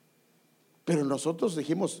 Pero nosotros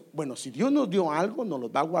dijimos, bueno, si Dios nos dio algo, nos lo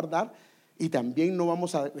va a guardar, y también no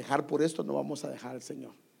vamos a dejar por esto, no vamos a dejar al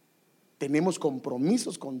Señor. Tenemos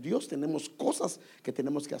compromisos con Dios, tenemos cosas que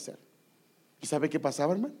tenemos que hacer. ¿Y sabe qué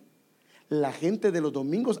pasaba, hermano? La gente de los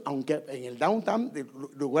domingos, aunque en el downtown, de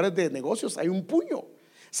lugares de negocios, hay un puño.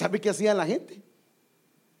 ¿Sabe qué hacía la gente?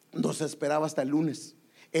 No se esperaba hasta el lunes.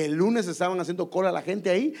 El lunes estaban haciendo cola la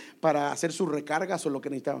gente ahí para hacer sus recargas o lo que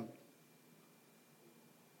necesitaban.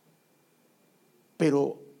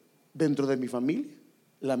 Pero dentro de mi familia,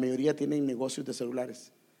 la mayoría tienen negocios de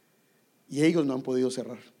celulares y ellos no han podido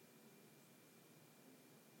cerrar.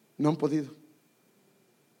 No han podido.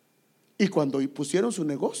 Y cuando pusieron su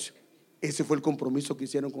negocio, ese fue el compromiso que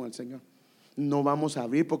hicieron con el Señor. No vamos a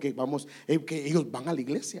abrir porque que ellos van a la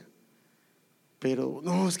iglesia. Pero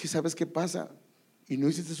no, es que ¿sabes qué pasa? Y no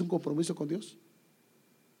hiciste un compromiso con Dios.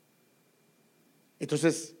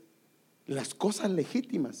 Entonces, las cosas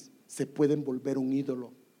legítimas se pueden volver un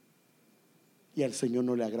ídolo y al Señor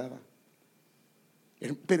no le agrada.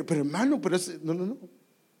 Pero hermano, no.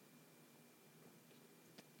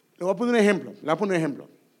 Le voy a poner un ejemplo.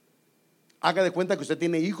 Haga de cuenta que usted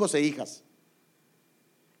tiene hijos e hijas,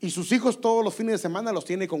 y sus hijos todos los fines de semana los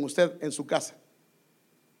tiene con usted en su casa.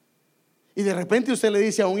 Y de repente usted le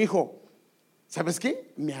dice a un hijo, ¿sabes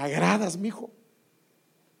qué? Me agradas, mi hijo.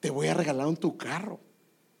 Te voy a regalar tu carro,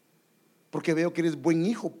 porque veo que eres buen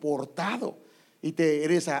hijo, portado, y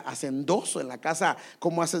eres hacendoso en la casa,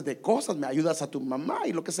 cómo haces de cosas, me ayudas a tu mamá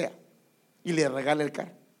y lo que sea. Y le regala el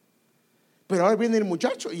carro. Pero ahora viene el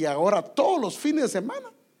muchacho y ahora todos los fines de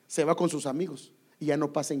semana se va con sus amigos y ya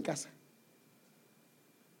no pasa en casa.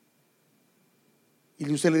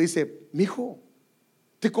 Y usted le dice, mijo,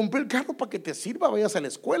 te compré el carro para que te sirva, vayas a la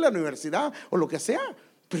escuela, a la universidad o lo que sea,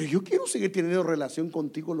 pero yo quiero seguir teniendo relación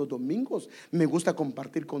contigo los domingos. Me gusta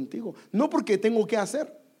compartir contigo, no porque tengo que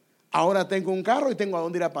hacer. Ahora tengo un carro y tengo a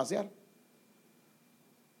dónde ir a pasear.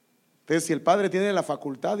 Entonces, si el padre tiene la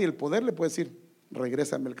facultad y el poder, le puede decir,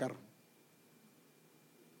 regrésame el carro,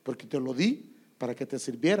 porque te lo di para que te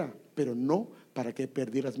sirviera, pero no para que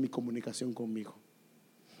perdieras mi comunicación conmigo.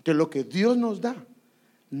 Que lo que Dios nos da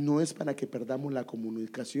no es para que perdamos la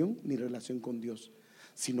comunicación ni relación con Dios,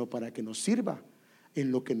 sino para que nos sirva en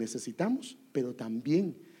lo que necesitamos, pero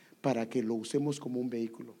también para que lo usemos como un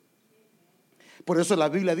vehículo. Por eso la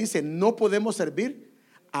Biblia dice, no podemos servir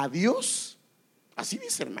a Dios. Así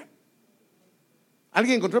dice, hermano.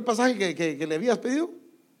 ¿Alguien encontró el pasaje que le habías pedido?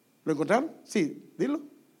 ¿Lo encontraron? Sí, dilo.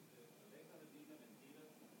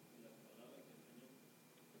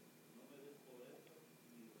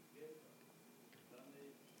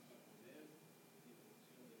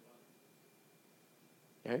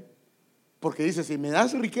 Porque dice, si me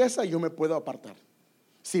das riqueza, yo me puedo apartar.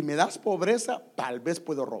 Si me das pobreza, tal vez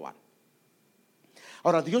puedo robar.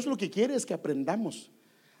 Ahora, Dios lo que quiere es que aprendamos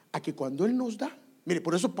a que cuando Él nos da, mire,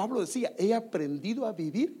 por eso Pablo decía, he aprendido a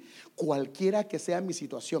vivir cualquiera que sea mi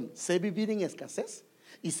situación. Sé vivir en escasez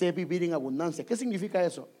y sé vivir en abundancia. ¿Qué significa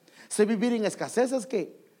eso? Sé vivir en escasez es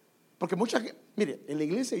que, porque mucha gente, mire, en la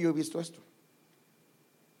iglesia yo he visto esto.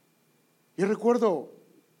 Yo recuerdo,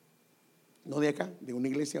 no de acá, de una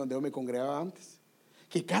iglesia donde yo me congregaba antes,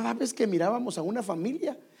 que cada vez que mirábamos a una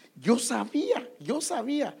familia, yo sabía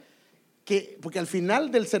que, porque al final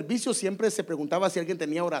del servicio siempre se preguntaba si alguien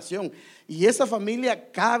tenía oración, y esa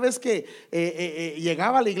familia cada vez que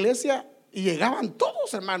llegaba a la iglesia, y llegaban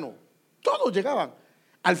todos, hermano, todos llegaban,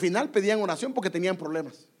 al final pedían oración porque tenían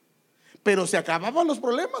problemas, pero se acababan los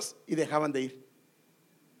problemas y dejaban de ir.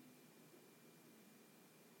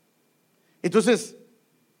 Entonces,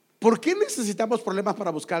 ¿por qué necesitamos problemas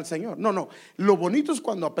para buscar al Señor? No, lo bonito es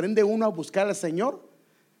cuando aprende uno a buscar al Señor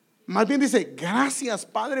Más bien dice, gracias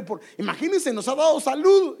Padre por, imagínense, nos ha dado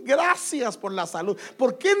salud, gracias por la salud.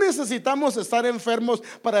 ¿Por qué necesitamos estar enfermos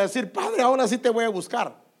para decir, Padre, ahora sí te voy a buscar?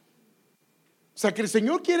 O sea, que el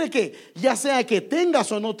Señor quiere que, ya sea que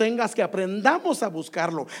tengas o no tengas, que aprendamos a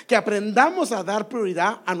buscarlo, que aprendamos a dar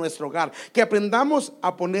prioridad a nuestro hogar, que aprendamos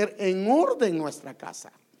a poner en orden nuestra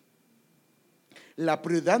casa. La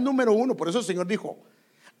prioridad número uno, por eso el Señor dijo,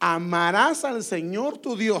 amarás al Señor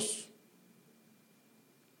tu Dios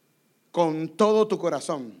con todo tu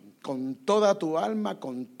corazón, con toda tu alma,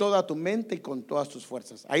 con toda tu mente y con todas tus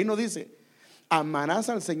fuerzas. Ahí no dice, amarás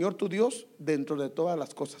al Señor tu Dios dentro de todas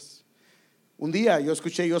las cosas. Un día yo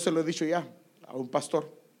escuché, yo se lo he dicho ya a un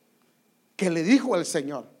pastor, que le dijo al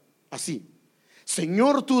Señor así: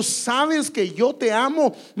 Señor, tú sabes que yo te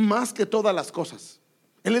amo más que todas las cosas.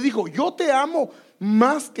 Él le dijo, yo te amo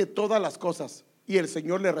más que todas las cosas. Y el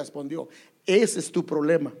Señor le respondió, ese es tu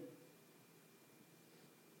problema.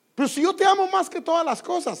 Pero si yo te amo más que todas las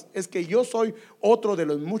cosas, es que yo soy otro de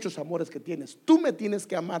los muchos amores que tienes. Tú me tienes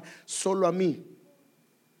que amar solo a mí,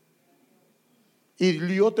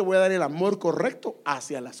 y yo te voy a dar el amor correcto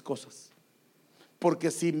hacia las cosas.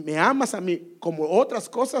 Porque si me amas a mí como otras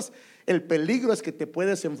cosas, el peligro es que te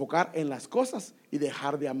puedes enfocar en las cosas y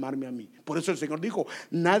dejar de amarme a mí. Por eso el Señor dijo,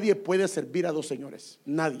 nadie puede servir a dos señores,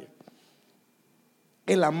 nadie.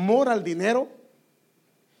 El amor al dinero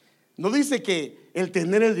no dice que el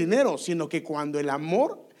tener el dinero, sino que cuando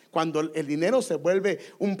el dinero se vuelve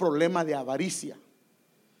un problema de avaricia,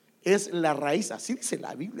 es la raíz. Así dice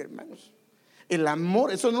la Biblia, hermanos. El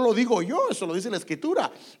amor, eso no lo digo yo, eso lo dice la Escritura.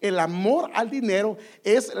 El amor al dinero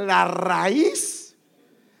es la raíz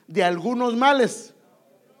de algunos males,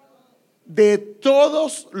 de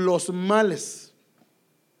todos los males.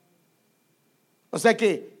 O sea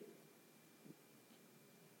que,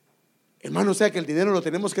 hermano, o sea que el dinero lo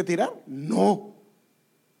tenemos que tirar. No,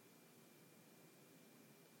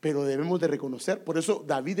 pero debemos de reconocer. Por eso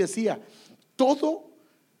David decía, todo,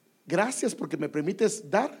 gracias porque me permites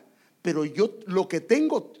dar, pero yo lo que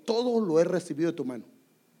tengo, todo lo he recibido de tu mano.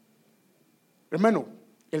 Hermano,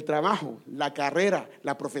 el trabajo, la carrera,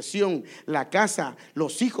 la profesión, la casa,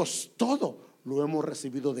 los hijos, todo lo hemos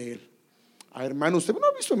recibido de Él. Hermano, usted no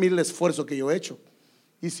ha visto a mí el esfuerzo que yo he hecho.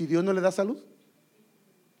 ¿Y si Dios no le da salud?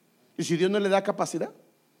 ¿Y si Dios no le da capacidad?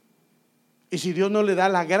 ¿Y si Dios no le da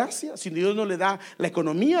la gracia? ¿Si Dios no le da la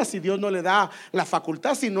economía? ¿Si Dios no le da la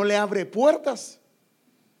facultad? ¿Si no le abre puertas?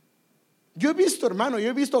 Yo he visto, hermano, yo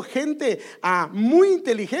he visto gente muy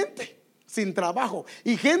inteligente sin trabajo,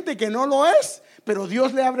 y gente que no lo es, pero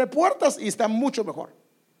Dios le abre puertas y está mucho mejor.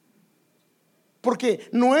 Porque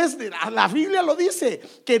no es, la Biblia lo dice,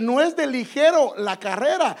 que no es de ligero la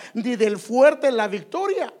carrera, ni del fuerte la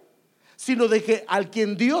victoria, sino de que al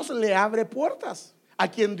quien Dios le abre puertas, a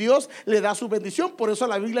quien Dios le da su bendición. Por eso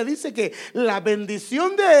la Biblia dice que la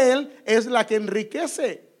bendición de Él es la que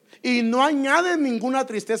enriquece y no añade ninguna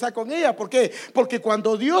tristeza con ella. ¿Por qué? Porque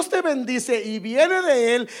cuando Dios te bendice y viene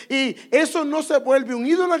de Él, y eso no se vuelve un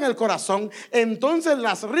ídolo en el corazón, entonces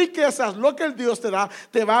las riquezas, lo que el Dios te da,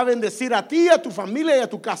 te va a bendecir a ti, a tu familia y a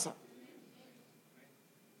tu casa.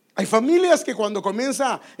 Hay familias que cuando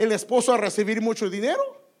comienza el esposo a recibir mucho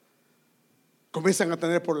dinero, comienzan a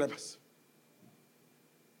tener problemas.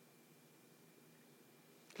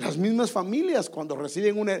 Las mismas familias cuando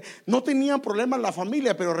reciben no tenían problemas la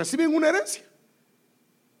familia, pero reciben una herencia.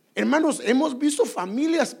 Hermanos, hemos visto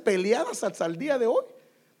familias peleadas hasta el día de hoy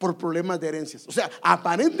por problemas de herencias. O sea,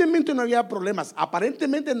 aparentemente no había problemas,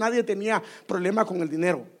 aparentemente nadie tenía problema con el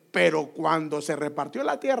dinero, pero cuando se repartió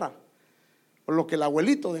la tierra, lo que el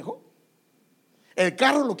abuelito dejó, el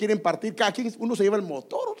carro lo quieren partir, cada quien, uno se lleva el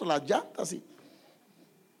motor, otro las llantas, y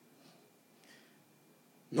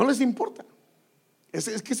no les importa.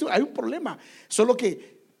 Es que hay un problema. Solo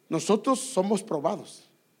que nosotros somos probados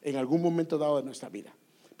en algún momento dado de nuestra vida.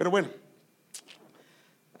 Pero bueno,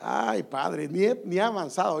 ay Padre, ni he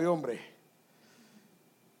avanzado yo, hombre.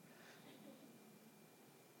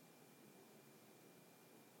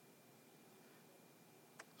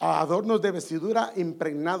 Adornos de vestidura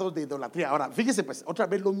impregnados de idolatría. Ahora, fíjese pues, otra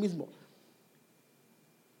vez lo mismo.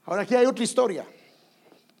 Ahora aquí hay otra historia.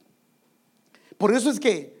 Por eso es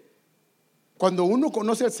que cuando uno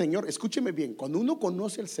conoce al Señor, escúcheme bien, cuando uno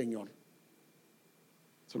conoce al Señor,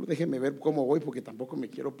 solo déjeme ver cómo voy porque tampoco me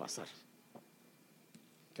quiero pasar.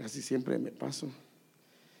 Casi siempre me paso.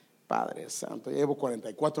 Padre Santo, ya llevo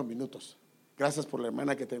 44 minutos. Gracias por la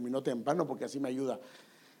hermana que terminó temprano, porque así me ayuda.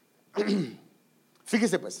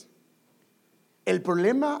 Fíjese pues, el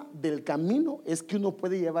problema del camino es que uno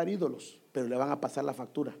puede llevar ídolos, pero le van a pasar la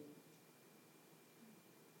factura.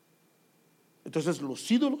 Entonces los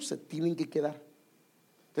ídolos se tienen que quedar.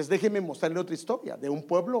 Entonces déjeme mostrarle otra historia de un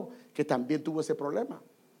pueblo que también tuvo ese problema.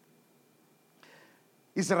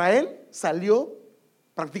 Israel salió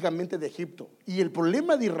prácticamente de Egipto, y el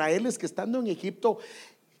problema de Israel es que estando en Egipto,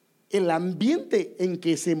 el ambiente en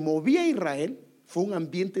que se movía Israel fue un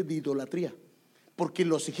ambiente de idolatría, porque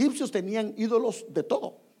los egipcios tenían ídolos de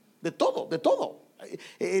todo, de todo, de todo.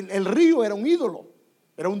 El río era un ídolo,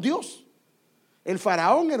 era un dios. El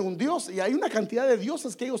faraón era un dios, y hay una cantidad de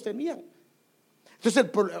dioses que ellos tenían.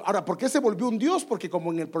 Entonces, ahora, ¿por qué se volvió un dios? Porque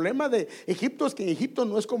como en el problema de Egipto es que en Egipto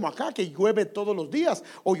no es como acá, que llueve todos los días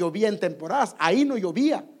o llovía en temporadas. Ahí no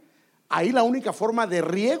llovía. Ahí la única forma de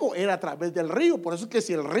riego era a través del río. Por eso es que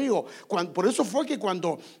si el río, por eso fue que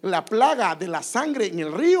cuando la plaga de la sangre en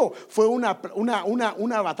el río fue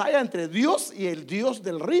una batalla entre Dios y el Dios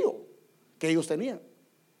del río que ellos tenían.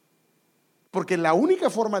 Porque la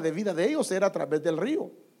única forma de vida de ellos era a través del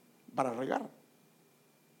río para regar.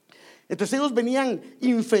 Entonces ellos venían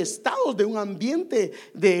infestados de un ambiente,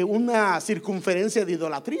 de una circunferencia de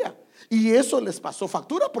idolatría. Y eso les pasó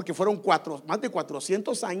factura, porque fueron más de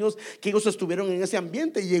 400 años que ellos estuvieron en ese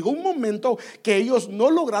ambiente. Y llegó un momento que ellos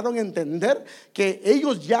no lograron entender que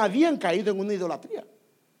ellos ya habían caído en una idolatría.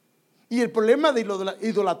 Y el problema de la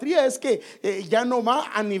idolatría es que ya no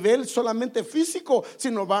va a nivel solamente físico,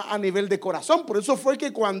 sino va a nivel de corazón. Por eso fue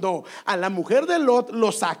que cuando a la mujer de Lot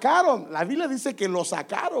lo sacaron, la Biblia dice que lo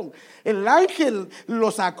sacaron. El ángel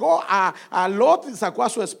lo sacó a Lot, sacó a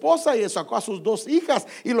su esposa y sacó a sus 2 hijas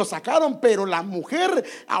y lo sacaron. Pero la mujer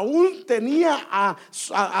aún tenía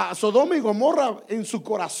a Sodoma y Gomorra en su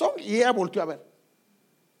corazón, y ella volteó a ver.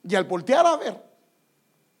 Y al voltear a ver,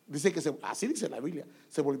 dice que así dice la Biblia,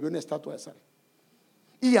 se volvió una estatua de sal.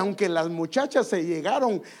 Y aunque las muchachas se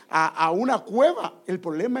llegaron a una cueva, el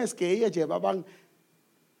problema es que ellas llevaban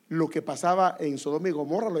lo que pasaba en Sodoma y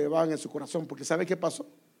Gomorra, lo llevaban en su corazón. Porque ¿sabe qué pasó?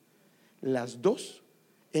 Las 2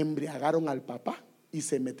 embriagaron al papá y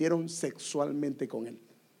se metieron sexualmente con él.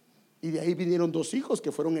 Y de ahí vinieron 2 hijos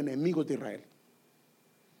que fueron enemigos de Israel.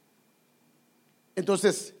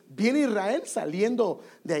 Entonces viene Israel saliendo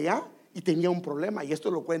de allá y tenía un problema, y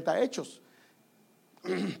esto lo cuenta Hechos,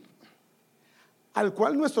 al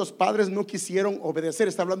cual nuestros padres no quisieron obedecer.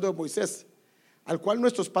 Está hablando de Moisés, al cual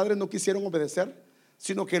nuestros padres no quisieron obedecer,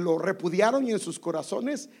 sino que lo repudiaron y en sus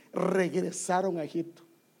corazones regresaron a Egipto.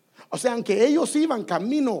 O sea, aunque ellos iban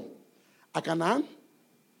camino a Canaán,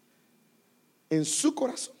 en su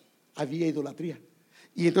corazón había idolatría.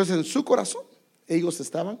 Y entonces en su corazón ellos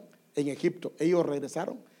estaban en Egipto. Ellos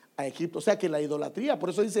regresaron a Egipto. O sea que la idolatría, por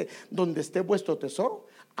eso dice: donde esté vuestro tesoro,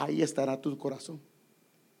 ahí estará tu corazón,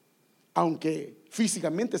 aunque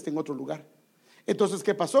físicamente esté en otro lugar. Entonces,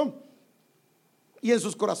 ¿qué pasó? Y en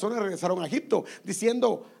sus corazones regresaron a Egipto,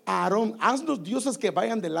 diciendo a Aarón: haznos dioses que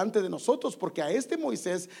vayan delante de nosotros, porque a este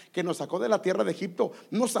Moisés que nos sacó de la tierra de Egipto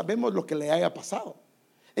no sabemos lo que le haya pasado.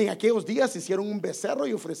 En aquellos días hicieron un becerro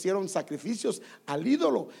y ofrecieron sacrificios al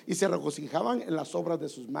ídolo y se regocijaban en las obras de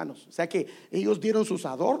sus manos. O sea que ellos dieron sus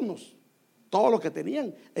adornos, todo lo que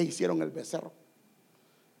tenían, e hicieron el becerro.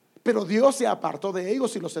 Pero Dios se apartó de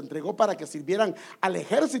ellos y los entregó para que sirvieran al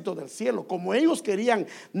ejército del cielo. Como ellos querían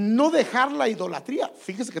no dejar la idolatría,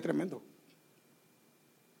 fíjese qué tremendo.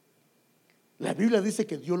 La Biblia dice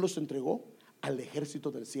que Dios los entregó al ejército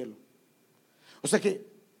del cielo. O sea que,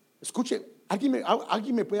 escuche,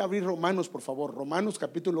 alguien me puede abrir Romanos, por favor. Romanos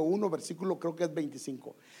capítulo 1, versículo creo que es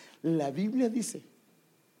 25. La Biblia dice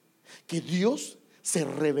que Dios se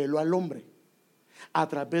reveló al hombre a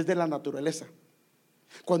través de la naturaleza.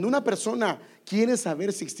 Cuando una persona quiere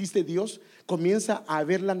saber si existe Dios, comienza a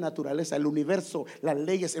ver la naturaleza, el universo, las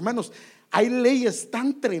leyes. Hermanos, hay leyes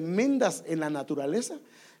tan tremendas en la naturaleza.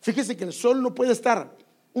 Fíjese que el sol no puede estar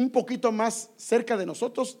un poquito más cerca de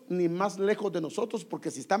nosotros ni más lejos de nosotros,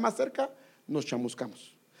 porque si está más cerca nos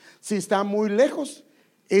chamuscamos. Si está muy lejos,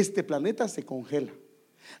 este planeta se congela.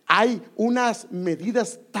 Hay unas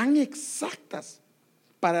medidas tan exactas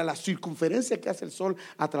para la circunferencia que hace el sol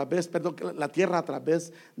a través, la tierra a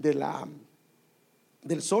través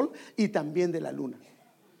del sol y también de la luna.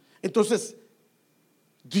 Entonces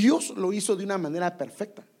Dios lo hizo de una manera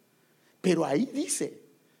perfecta, pero ahí dice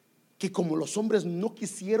que como los hombres no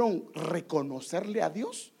quisieron reconocerle a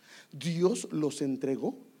Dios, Dios los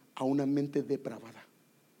entregó a una mente depravada.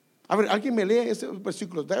 A ver, alguien me lee ese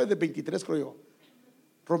versículo de 23, creo yo.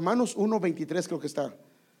 Romanos 1, 23 creo que está.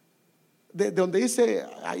 De donde dice,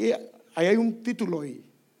 ahí hay un título ahí.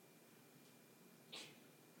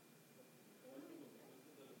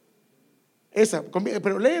 Esa,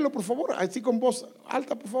 pero léelo por favor, así con voz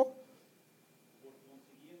alta, por favor. Por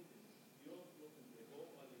consiguiente, Dios los entregó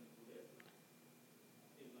a la impureza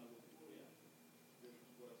en la lujuria de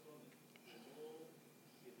sus corazones, de modo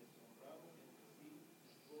que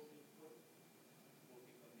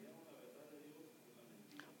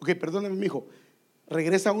Ok, perdóname, mi hijo.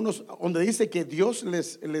 Regresa a unos donde dice que Dios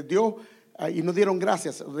les dio y no dieron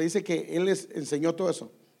gracias. Donde dice que Él les enseñó todo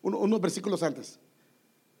eso. Unos versículos antes.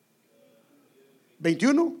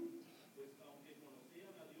 21.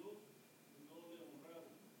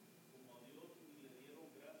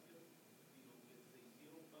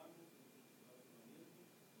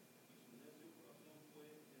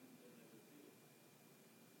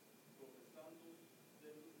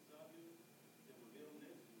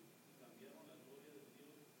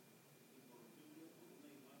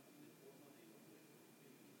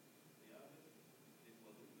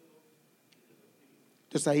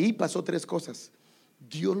 Entonces ahí pasó tres cosas.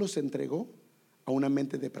 Dios los entregó a una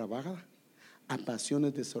mente depravada, a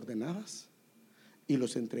pasiones desordenadas, y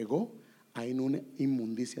los entregó a una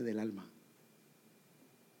inmundicia del alma.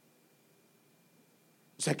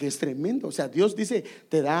 O sea que es tremendo. O sea, Dios dice,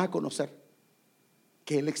 te da a conocer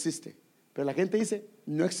que Él existe, pero la gente dice,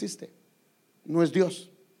 no existe, no es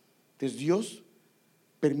Dios. Entonces Dios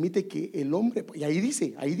permite que el hombre, y ahí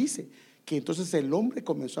dice que entonces el hombre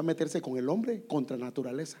comenzó a meterse con el hombre contra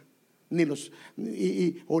naturaleza,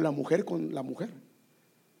 o la mujer con la mujer.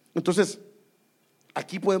 Entonces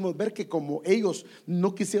aquí podemos ver que como ellos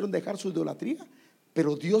no quisieron dejar su idolatría,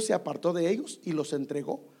 pero Dios se apartó de ellos y los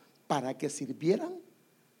entregó para que sirvieran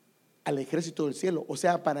al ejército del cielo, o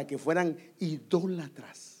sea, para que fueran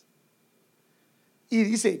idólatras. Y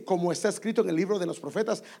dice, como está escrito en el libro de los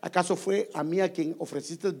profetas, ¿acaso fue a mí a quien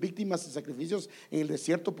ofreciste víctimas y sacrificios en el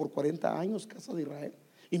desierto por 40 años, casa de Israel?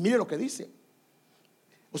 Y mire lo que dice.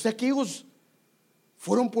 O sea que ellos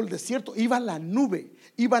fueron por el desierto, iba la nube,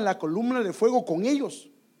 iba la columna de fuego con ellos.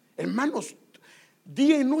 Hermanos,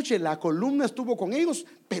 día y noche la columna estuvo con ellos,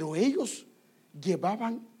 pero ellos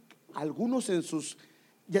llevaban algunos en sus...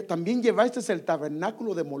 También llevaste el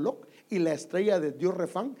tabernáculo de Moloc y la estrella de Dios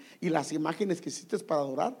Refán y las imágenes que hiciste para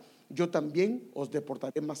adorar. Yo también os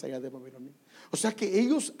deportaré más allá de Babilonia. O sea que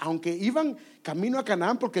ellos, aunque iban camino a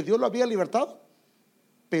Canaán porque Dios lo había libertado,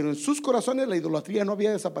 pero en sus corazones la idolatría no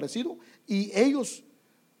había desaparecido, y ellos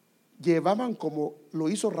llevaban, como lo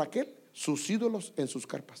hizo Raquel, sus ídolos en sus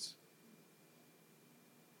carpas.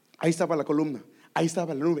 Ahí estaba la columna, ahí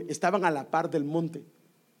estaba la nube, estaban a la par del monte.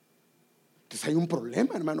 Entonces hay un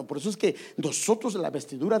problema, hermano. Por eso es que nosotros, la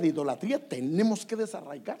vestidura de idolatría, tenemos que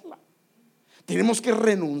desarraigarla. Tenemos que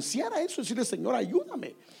renunciar a eso, decirle, Señor,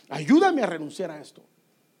 ayúdame a renunciar a esto,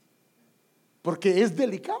 porque es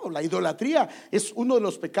delicado. La idolatría es uno de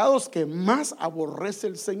los pecados que más aborrece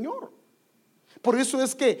el Señor. Por eso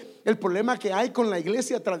es que el problema que hay con la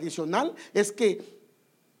iglesia tradicional es que,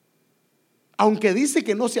 aunque dice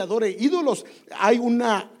que no se adore ídolos, hay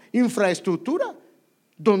una infraestructura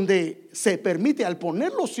donde se permite, al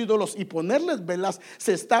poner los ídolos y ponerles velas,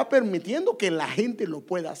 se está permitiendo que la gente lo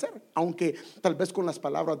pueda hacer, aunque tal vez con las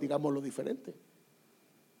palabras digamos lo diferente.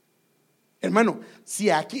 Hermano, si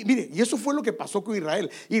aquí, mire, y eso fue lo que pasó con Israel.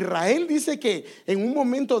 Israel dice que en un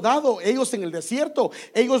momento dado, ellos en el desierto,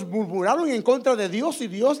 ellos murmuraron en contra de Dios, y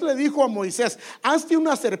Dios le dijo a Moisés, hazte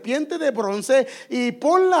una serpiente de bronce y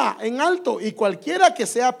ponla en alto, y cualquiera que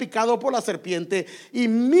sea picado por la serpiente y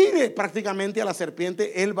mire prácticamente a la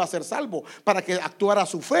serpiente, él va a ser salvo, para que actuara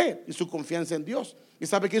su fe y su confianza en Dios. ¿Y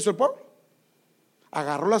sabe qué hizo el pueblo?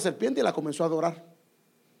 Agarró la serpiente y la comenzó a adorar.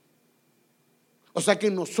 O sea que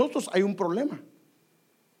en nosotros hay un problema,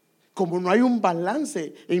 como no hay un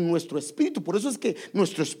balance en nuestro espíritu. Por eso es que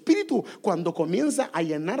nuestro espíritu, cuando comienza a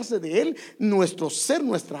llenarse de Él, nuestro ser,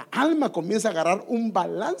 nuestra alma comienza a agarrar un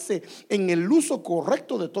balance en el uso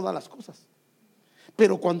correcto de todas las cosas.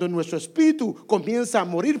 Pero cuando nuestro espíritu comienza a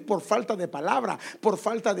morir por falta de palabra, por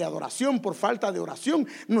falta de adoración, por falta de oración,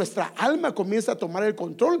 nuestra alma comienza a tomar el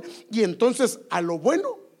control, y entonces a lo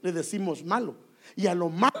bueno le decimos malo, y a lo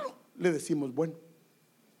malo le decimos bueno.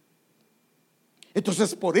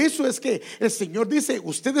 Entonces por eso es que el Señor dice,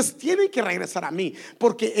 ustedes tienen que regresar a mí,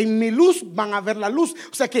 porque en mi luz van a ver la luz.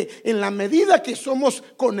 O sea que en la medida que somos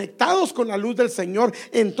conectados con la luz del Señor,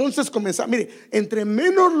 entonces comenzamos. Mire, entre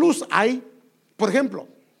menos luz hay, por ejemplo,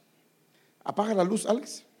 apaga la luz,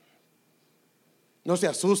 Alex. No se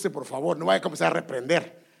asuste, por favor, no vaya a comenzar a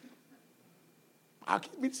reprender. Aquí,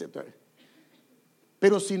 mire,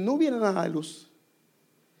 pero si no hubiera nada de luz,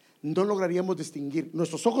 no lograríamos distinguir.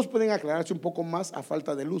 Nuestros ojos pueden aclararse un poco más a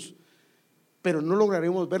falta de luz, pero no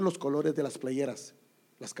lograríamos ver los colores de las playeras,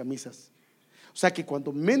 las camisas. O sea que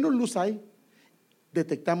cuando menos luz hay,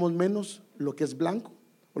 detectamos menos lo que es blanco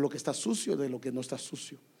o lo que está sucio de lo que no está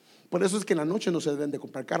sucio. Por eso es que en la noche no se deben de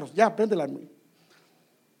comprar carros. Ya, préndela.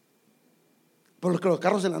 Porque los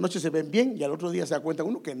carros en la noche se ven bien y al otro día se da cuenta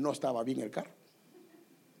uno que no estaba bien el carro.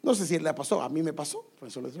 No sé si le pasó, a mí me pasó, por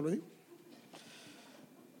eso les lo digo.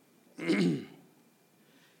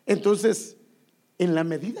 Entonces, en la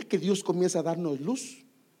medida que Dios comienza a darnos luz,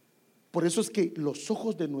 por eso es que los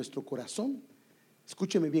ojos de nuestro corazón,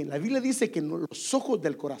 escúcheme bien, la Biblia dice que los ojos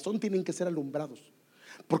del corazón tienen que ser alumbrados,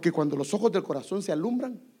 porque cuando los ojos del corazón se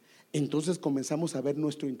alumbran, entonces comenzamos a ver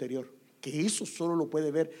nuestro interior, que eso solo lo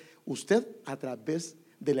puede ver usted a través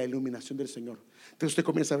de la iluminación del Señor. Entonces usted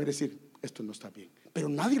comienza a ver, decir, esto no está bien, pero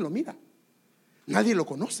nadie lo mira, nadie lo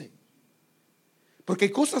conoce, porque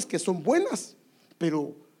hay cosas que son buenas,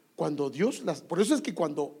 pero cuando Dios las, por eso es que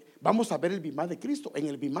cuando vamos a ver el bimá de Cristo, en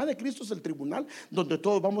el bimá de Cristo es el tribunal donde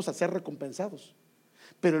todos vamos a ser recompensados.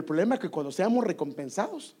 Pero el problema es que cuando seamos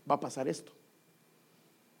recompensados va a pasar esto.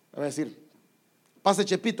 Va a decir, pase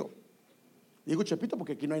Chepito. Digo Chepito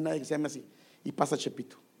porque aquí no hay nadie que se llame así. Y pasa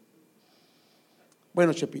Chepito.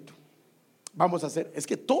 Bueno, Chepito, vamos a hacer, es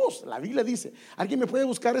que todos, la Biblia dice, alguien me puede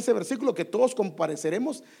buscar ese versículo, que todos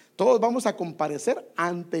compareceremos, todos vamos a comparecer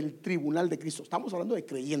ante el tribunal de Cristo. Estamos hablando de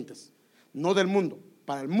creyentes, no del mundo.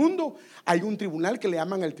 Para el mundo hay un tribunal que le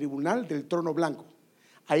llaman el tribunal del trono blanco.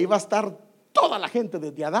 Ahí va a estar toda la gente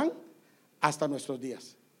desde Adán hasta nuestros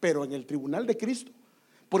días. Pero en el tribunal de Cristo,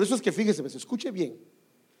 por eso es que fíjese, pues, escuche bien,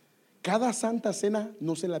 cada santa cena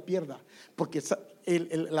no se la pierda, porque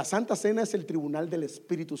la santa cena es el tribunal del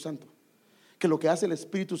Espíritu Santo, que lo que hace el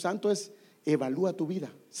Espíritu Santo es evalúa tu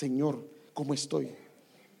vida. Señor, ¿cómo estoy?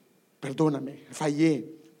 Perdóname,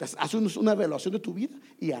 fallé. Haces una evaluación de tu vida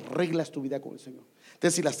y arreglas tu vida con el Señor.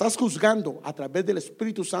 Entonces, si la estás juzgando a través del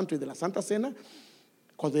Espíritu Santo y de la Santa Cena,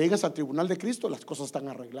 cuando llegas al tribunal de Cristo, las cosas están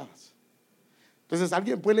arregladas. Entonces,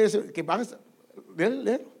 alguien puede decir que van a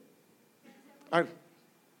leer. A ver.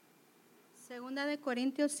 Segunda de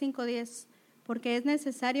Corintios 5:10, porque es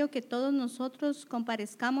necesario que todos nosotros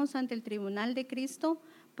comparezcamos ante el tribunal de Cristo,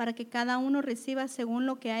 para que cada uno reciba según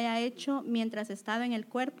lo que haya hecho mientras estaba en el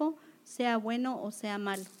cuerpo, sea bueno o sea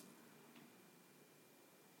malo.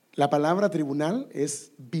 La palabra tribunal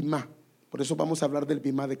es bimá, por eso vamos a hablar del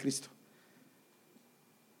bimá de Cristo.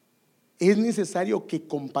 Es necesario que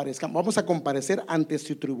comparezcamos, vamos a comparecer ante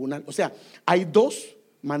su tribunal. O sea, hay dos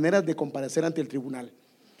maneras de comparecer ante el tribunal.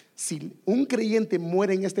 Si un creyente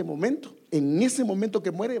muere en este momento, en ese momento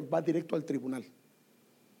que muere, va directo al tribunal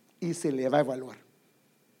y se le va a evaluar.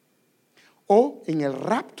 O en el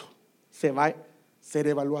rapto se va a ser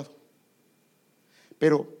evaluado.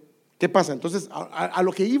 Pero, ¿qué pasa? Entonces, a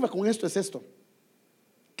lo que iba con esto es esto,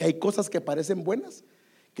 que hay cosas que parecen buenas,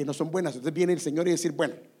 que no son buenas. Entonces viene el Señor y decir,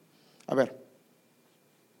 bueno, a ver,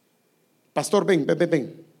 pastor, ven,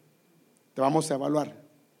 te vamos a evaluar.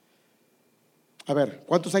 A ver,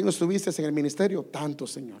 ¿cuántos años estuviste en el ministerio?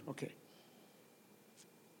 Tantos, Señor, ok.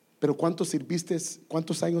 Pero ¿cuántos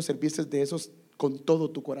años serviste de esos con todo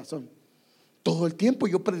tu corazón? Todo el tiempo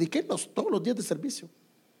yo prediqué todos los días de servicio.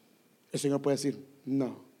 El Señor puede decir,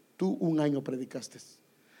 no, tú 1 año predicaste,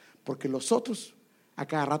 porque los otros a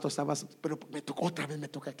cada rato estabas, pero otra vez me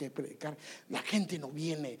toca que predicar, la gente no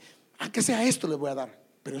viene, aunque sea esto le voy a dar.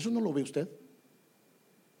 Pero eso no lo ve usted.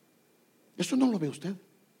 Eso no lo ve usted.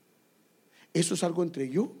 Eso es algo entre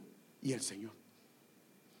yo y el Señor.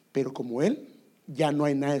 Pero como Él, ya no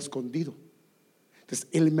hay nada escondido. Entonces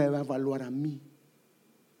Él me va a evaluar a mí.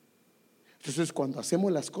 Entonces cuando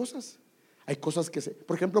hacemos las cosas, hay cosas que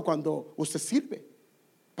por ejemplo, cuando usted sirve,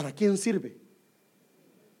 ¿para quién sirve?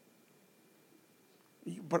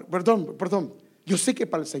 Perdón, yo sé que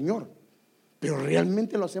para el Señor, pero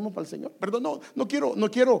realmente lo hacemos para el Señor. Perdón, no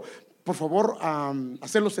quiero, por favor,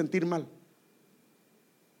 hacerlo sentir mal.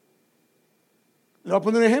 Le voy a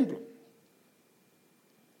poner un ejemplo.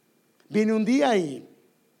 Viene un día y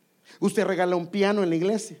usted regala un piano en la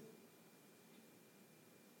iglesia.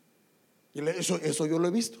 Y eso yo lo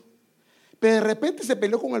he visto. Pero de repente se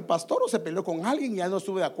peleó con el pastor o se peleó con alguien y ya no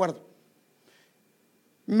estuve de acuerdo.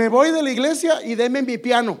 Me voy de la iglesia y deme mi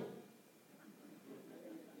piano.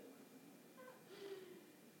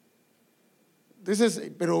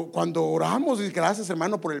 Entonces, pero cuando oramos, y gracias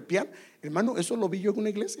hermano por el piano, hermano, eso lo vi yo en una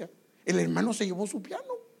iglesia. El hermano se llevó su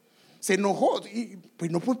piano, se enojó y pues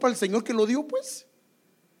no fue para el Señor que lo dio, pues.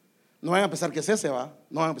 No van a pensar que es ese, va.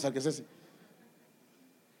 No van a pensar que es ese.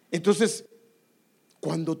 Entonces,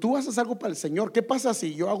 cuando tú haces algo para el Señor, ¿qué pasa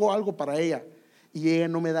si yo hago algo para ella y ella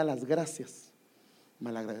no me da las gracias?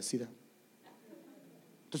 Malagradecida.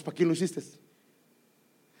 Entonces, ¿para quién lo hiciste?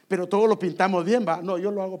 Pero todo lo pintamos bien, va. No, yo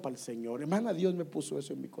lo hago para el Señor. Hermana, Dios me puso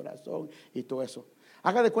eso en mi corazón y todo eso.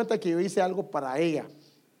 Haga de cuenta que yo hice algo para ella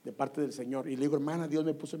de parte del Señor y le digo, hermana, Dios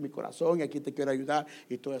me puso en mi corazón y aquí te quiero ayudar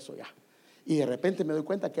y todo eso ya. Y de repente me doy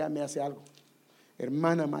cuenta que ella me hace algo.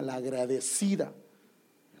 Hermana malagradecida.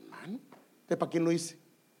 Hermano, ¿para quién lo hice?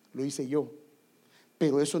 Lo hice yo.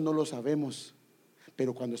 Pero eso no lo sabemos.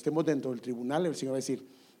 Pero cuando estemos dentro del tribunal, el Señor va a decir,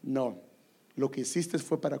 No, lo que hiciste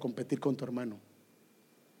fue para competir con tu hermano.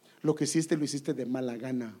 Lo que hiciste lo hiciste de mala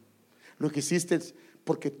gana. Lo que hiciste es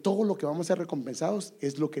porque todo lo que vamos a ser recompensados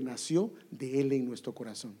es lo que nació de Él en nuestro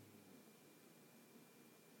corazón.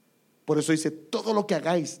 Por eso dice: todo lo que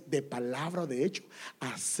hagáis de palabra o de hecho,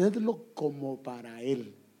 hacedlo como para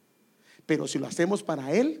Él. Pero si lo hacemos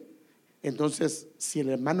para Él, entonces si el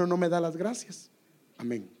hermano no me da las gracias,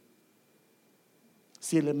 amén.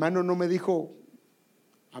 Si el hermano no me dijo,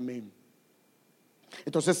 amén.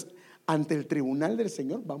 Entonces ante el tribunal del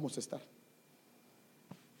Señor vamos a estar.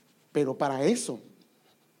 Pero para eso,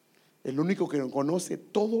 el único que conoce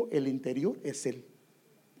todo el interior es Él.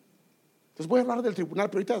 Entonces voy a hablar del tribunal,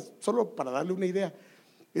 pero ahorita solo para darle una idea.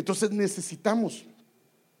 Entonces necesitamos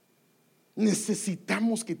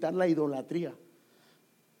quitar la idolatría.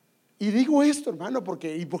 Y digo esto, hermano,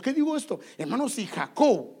 porque, ¿y por qué digo esto? Hermano, si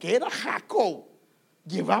Jacob, que era Jacob,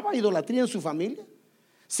 llevaba idolatría en su familia,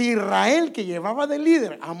 si Israel, que llevaba de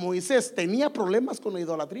líder a Moisés, tenía problemas con la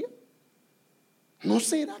idolatría, ¿no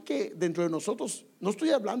será que dentro de nosotros, no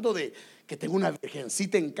estoy hablando de que tengo una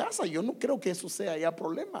virgencita en casa, yo no creo que eso sea ya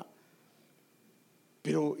problema,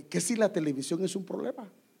 pero ¿qué si la televisión es un problema?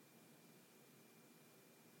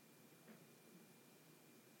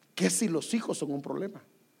 ¿Qué si los hijos son un problema?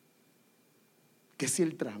 ¿Qué si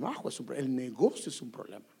el trabajo es un problema? El negocio es un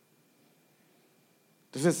problema.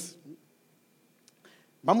 Entonces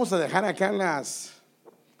vamos a dejar acá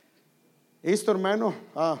esto, hermano,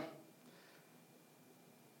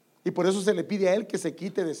 y por eso se le pide a él que se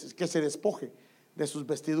quite, que se despoje de sus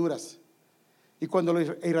vestiduras. Y cuando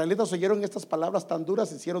los israelitas oyeron estas palabras tan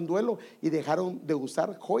duras, hicieron duelo y dejaron de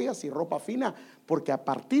usar joyas y ropa fina, porque a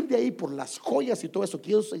partir de ahí, por las joyas y todo eso que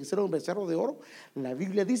ellos hicieron becerro de oro, la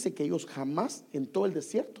Biblia dice que ellos jamás en todo el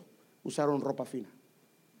desierto usaron ropa fina.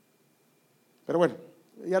 Pero bueno,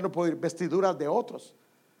 ya no puedo ir, vestiduras de otros.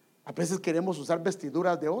 A veces queremos usar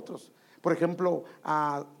vestiduras de otros. Por ejemplo,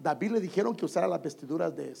 a David le dijeron que usara las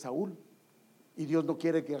vestiduras de Saúl, y Dios no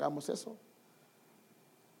quiere que hagamos eso.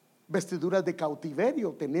 Vestiduras de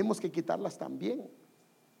cautiverio, tenemos que quitarlas también.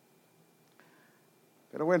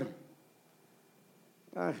 Pero bueno,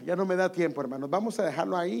 ya no me da tiempo, hermanos. Vamos a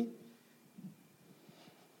dejarlo ahí.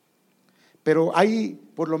 Pero hay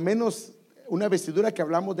por lo menos una vestidura que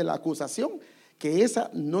hablamos de la acusación, que esa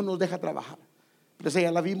no nos deja trabajar. Pero esa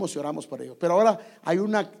ya la vimos y oramos por ello. Pero ahora hay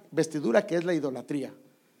una vestidura que es la idolatría.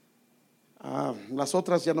 Las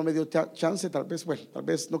otras ya no me dio chance, tal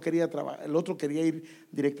vez no quería trabajar. El otro quería ir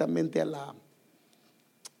directamente a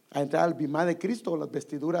entrar al bimá de Cristo, las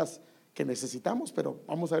vestiduras que necesitamos, pero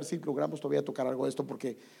vamos a ver si logramos todavía tocar algo de esto,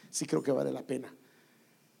 porque sí creo que vale la pena.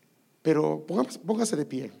 Pero póngase de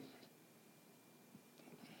pie.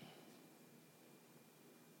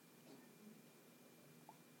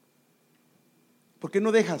 ¿Por qué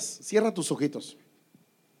no dejas? Cierra tus ojitos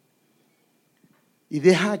y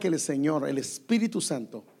deja que el Señor, el Espíritu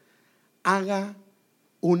Santo, haga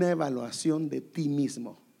una evaluación de ti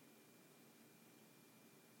mismo.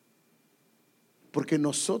 Porque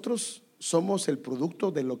nosotros somos el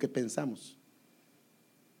producto de lo que pensamos.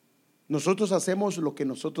 Nosotros hacemos lo que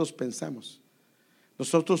nosotros pensamos.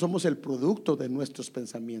 Nosotros somos el producto de nuestros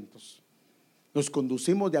pensamientos. Nos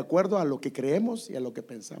conducimos de acuerdo a lo que creemos y a lo que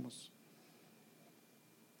pensamos.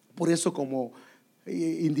 Por eso, como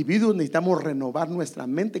individuos, necesitamos renovar nuestra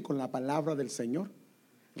mente con la palabra del Señor.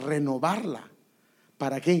 Renovarla.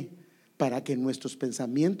 ¿Para qué? Para que nuestros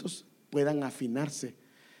pensamientos puedan afinarse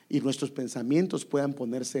y nuestros pensamientos puedan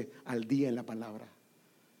ponerse al día en la palabra.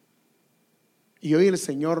 Y hoy el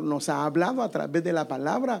Señor nos ha hablado a través de la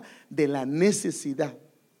palabra de la necesidad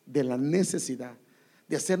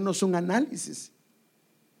de hacernos un análisis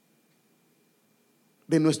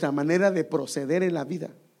de nuestra manera de proceder en la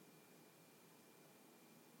vida.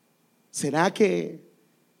 ¿Será que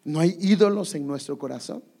no hay ídolos en nuestro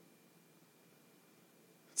corazón?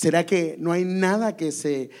 ¿Será que no hay nada que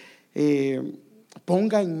se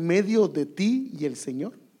ponga en medio de ti y el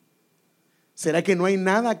Señor? ¿Será que no hay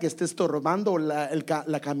nada que esté estorbando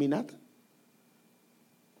la caminata?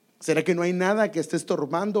 ¿Será que no hay nada que esté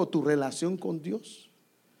estorbando tu relación con Dios?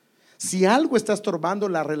 Si algo está estorbando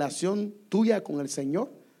la relación tuya con el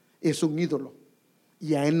Señor, es un ídolo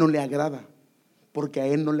y a Él no le agrada, porque a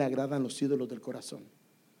Él no le agradan los ídolos del corazón.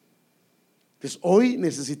 Entonces hoy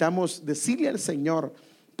necesitamos decirle al Señor: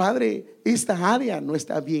 Padre, esta área no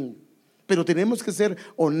está bien, pero tenemos que ser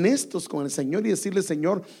honestos con el Señor y decirle: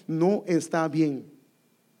 Señor, no está bien,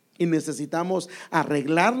 y necesitamos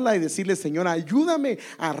arreglarla y decirle: Señor, ayúdame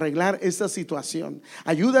a arreglar esta situación,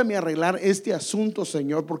 ayúdame a arreglar este asunto,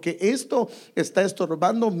 Señor, porque esto está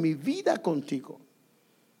estorbando mi vida contigo.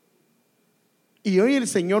 Y hoy el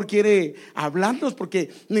Señor quiere hablarnos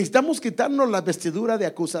porque necesitamos quitarnos la vestidura de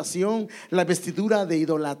acusación, la vestidura de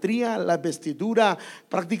idolatría, la vestidura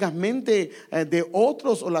prácticamente de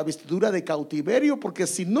otros, o la vestidura de cautiverio, porque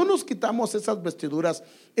si no nos quitamos esas vestiduras,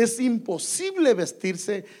 es imposible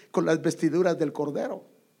vestirse con las vestiduras del Cordero.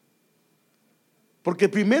 Porque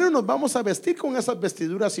primero nos vamos a vestir con esas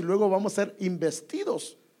vestiduras y luego vamos a ser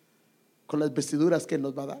investidos con las vestiduras que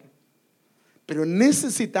nos va a dar. Pero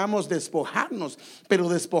necesitamos despojarnos. Pero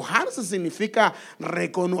despojarse significa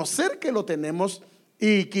reconocer que lo tenemos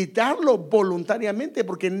y quitarlo voluntariamente,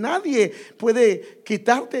 porque nadie puede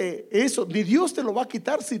quitarte eso, ni Dios te lo va a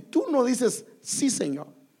quitar si tú no dices sí, Señor.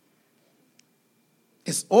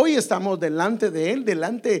 Hoy estamos delante de Él,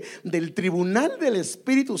 delante del tribunal del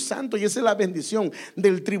Espíritu Santo, y esa es la bendición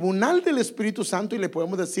del tribunal del Espíritu Santo, y le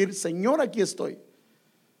podemos decir: Señor, aquí estoy.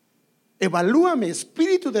 Evalúame,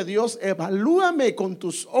 Espíritu de Dios, evalúame con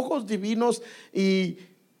tus ojos divinos y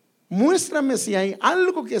muéstrame si hay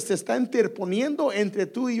algo que se está interponiendo entre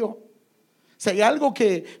tú y yo. Si hay algo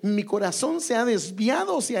que mi corazón se ha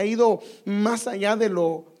desviado, si ha ido más allá de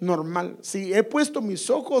lo normal. Si he puesto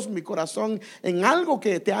mis ojos, mi corazón en algo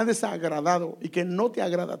que te ha desagradado y que no te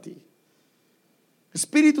agrada a ti.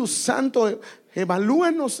 Espíritu Santo,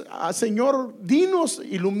 evalúanos, Señor, dinos,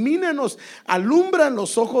 ilumínanos, alumbra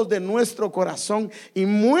los ojos de nuestro corazón y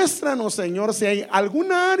muéstranos, Señor, si hay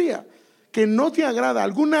alguna área que no te agrada,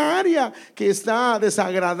 alguna área que está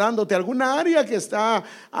desagradándote, alguna área que está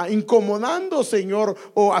incomodando, Señor,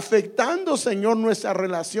 o afectando, Señor, nuestra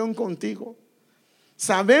relación contigo.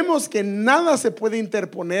 Sabemos que nada se puede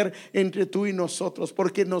interponer entre tú y nosotros,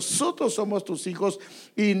 porque nosotros somos tus hijos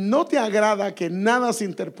y no te agrada que nada se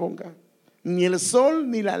interponga. Ni el sol,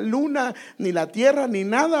 ni la luna, ni la tierra, ni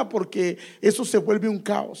nada, porque eso se vuelve un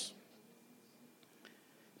caos.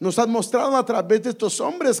 Nos has mostrado a través de estos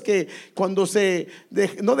hombres que cuando no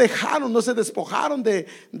se despojaron de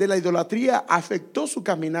la idolatría, afectó su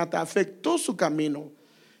caminata, afectó su camino.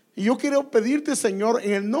 Y yo quiero pedirte, Señor,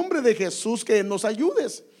 en el nombre de Jesús, que nos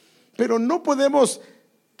ayudes. Pero no podemos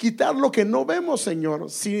quitar lo que no vemos, Señor.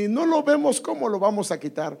 Si no lo vemos, ¿cómo lo vamos a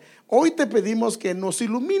quitar? Hoy te pedimos que nos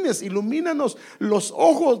ilumínanos los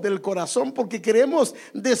ojos del corazón, porque queremos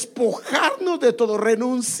despojarnos de todo.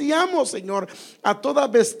 Renunciamos, Señor, a toda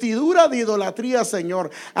vestidura de idolatría, Señor,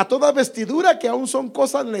 a toda vestidura que aún son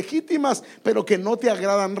cosas legítimas, pero que no te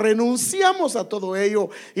agradan. Renunciamos a todo ello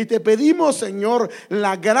y te pedimos, Señor,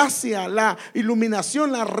 la gracia, la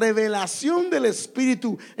iluminación, la revelación del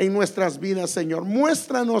Espíritu en nuestras vidas, Señor.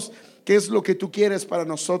 Muéstranos qué es lo que tú quieres para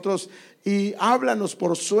nosotros y háblanos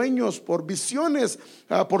por sueños, por visiones,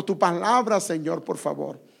 por tu palabra, Señor, por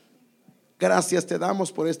favor. Gracias te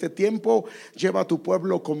damos por este tiempo. Lleva a tu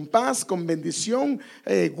pueblo con paz, con bendición.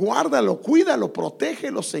 Guárdalo, cuídalo,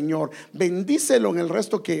 protégelo, Señor. Bendícelo en el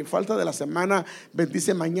resto que falta de la semana.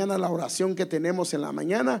 Bendice mañana la oración que tenemos en la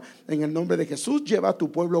mañana. En el nombre de Jesús, lleva a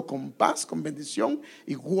tu pueblo con paz, con bendición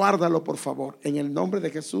y guárdalo, por favor. En el nombre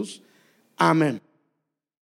de Jesús, amén.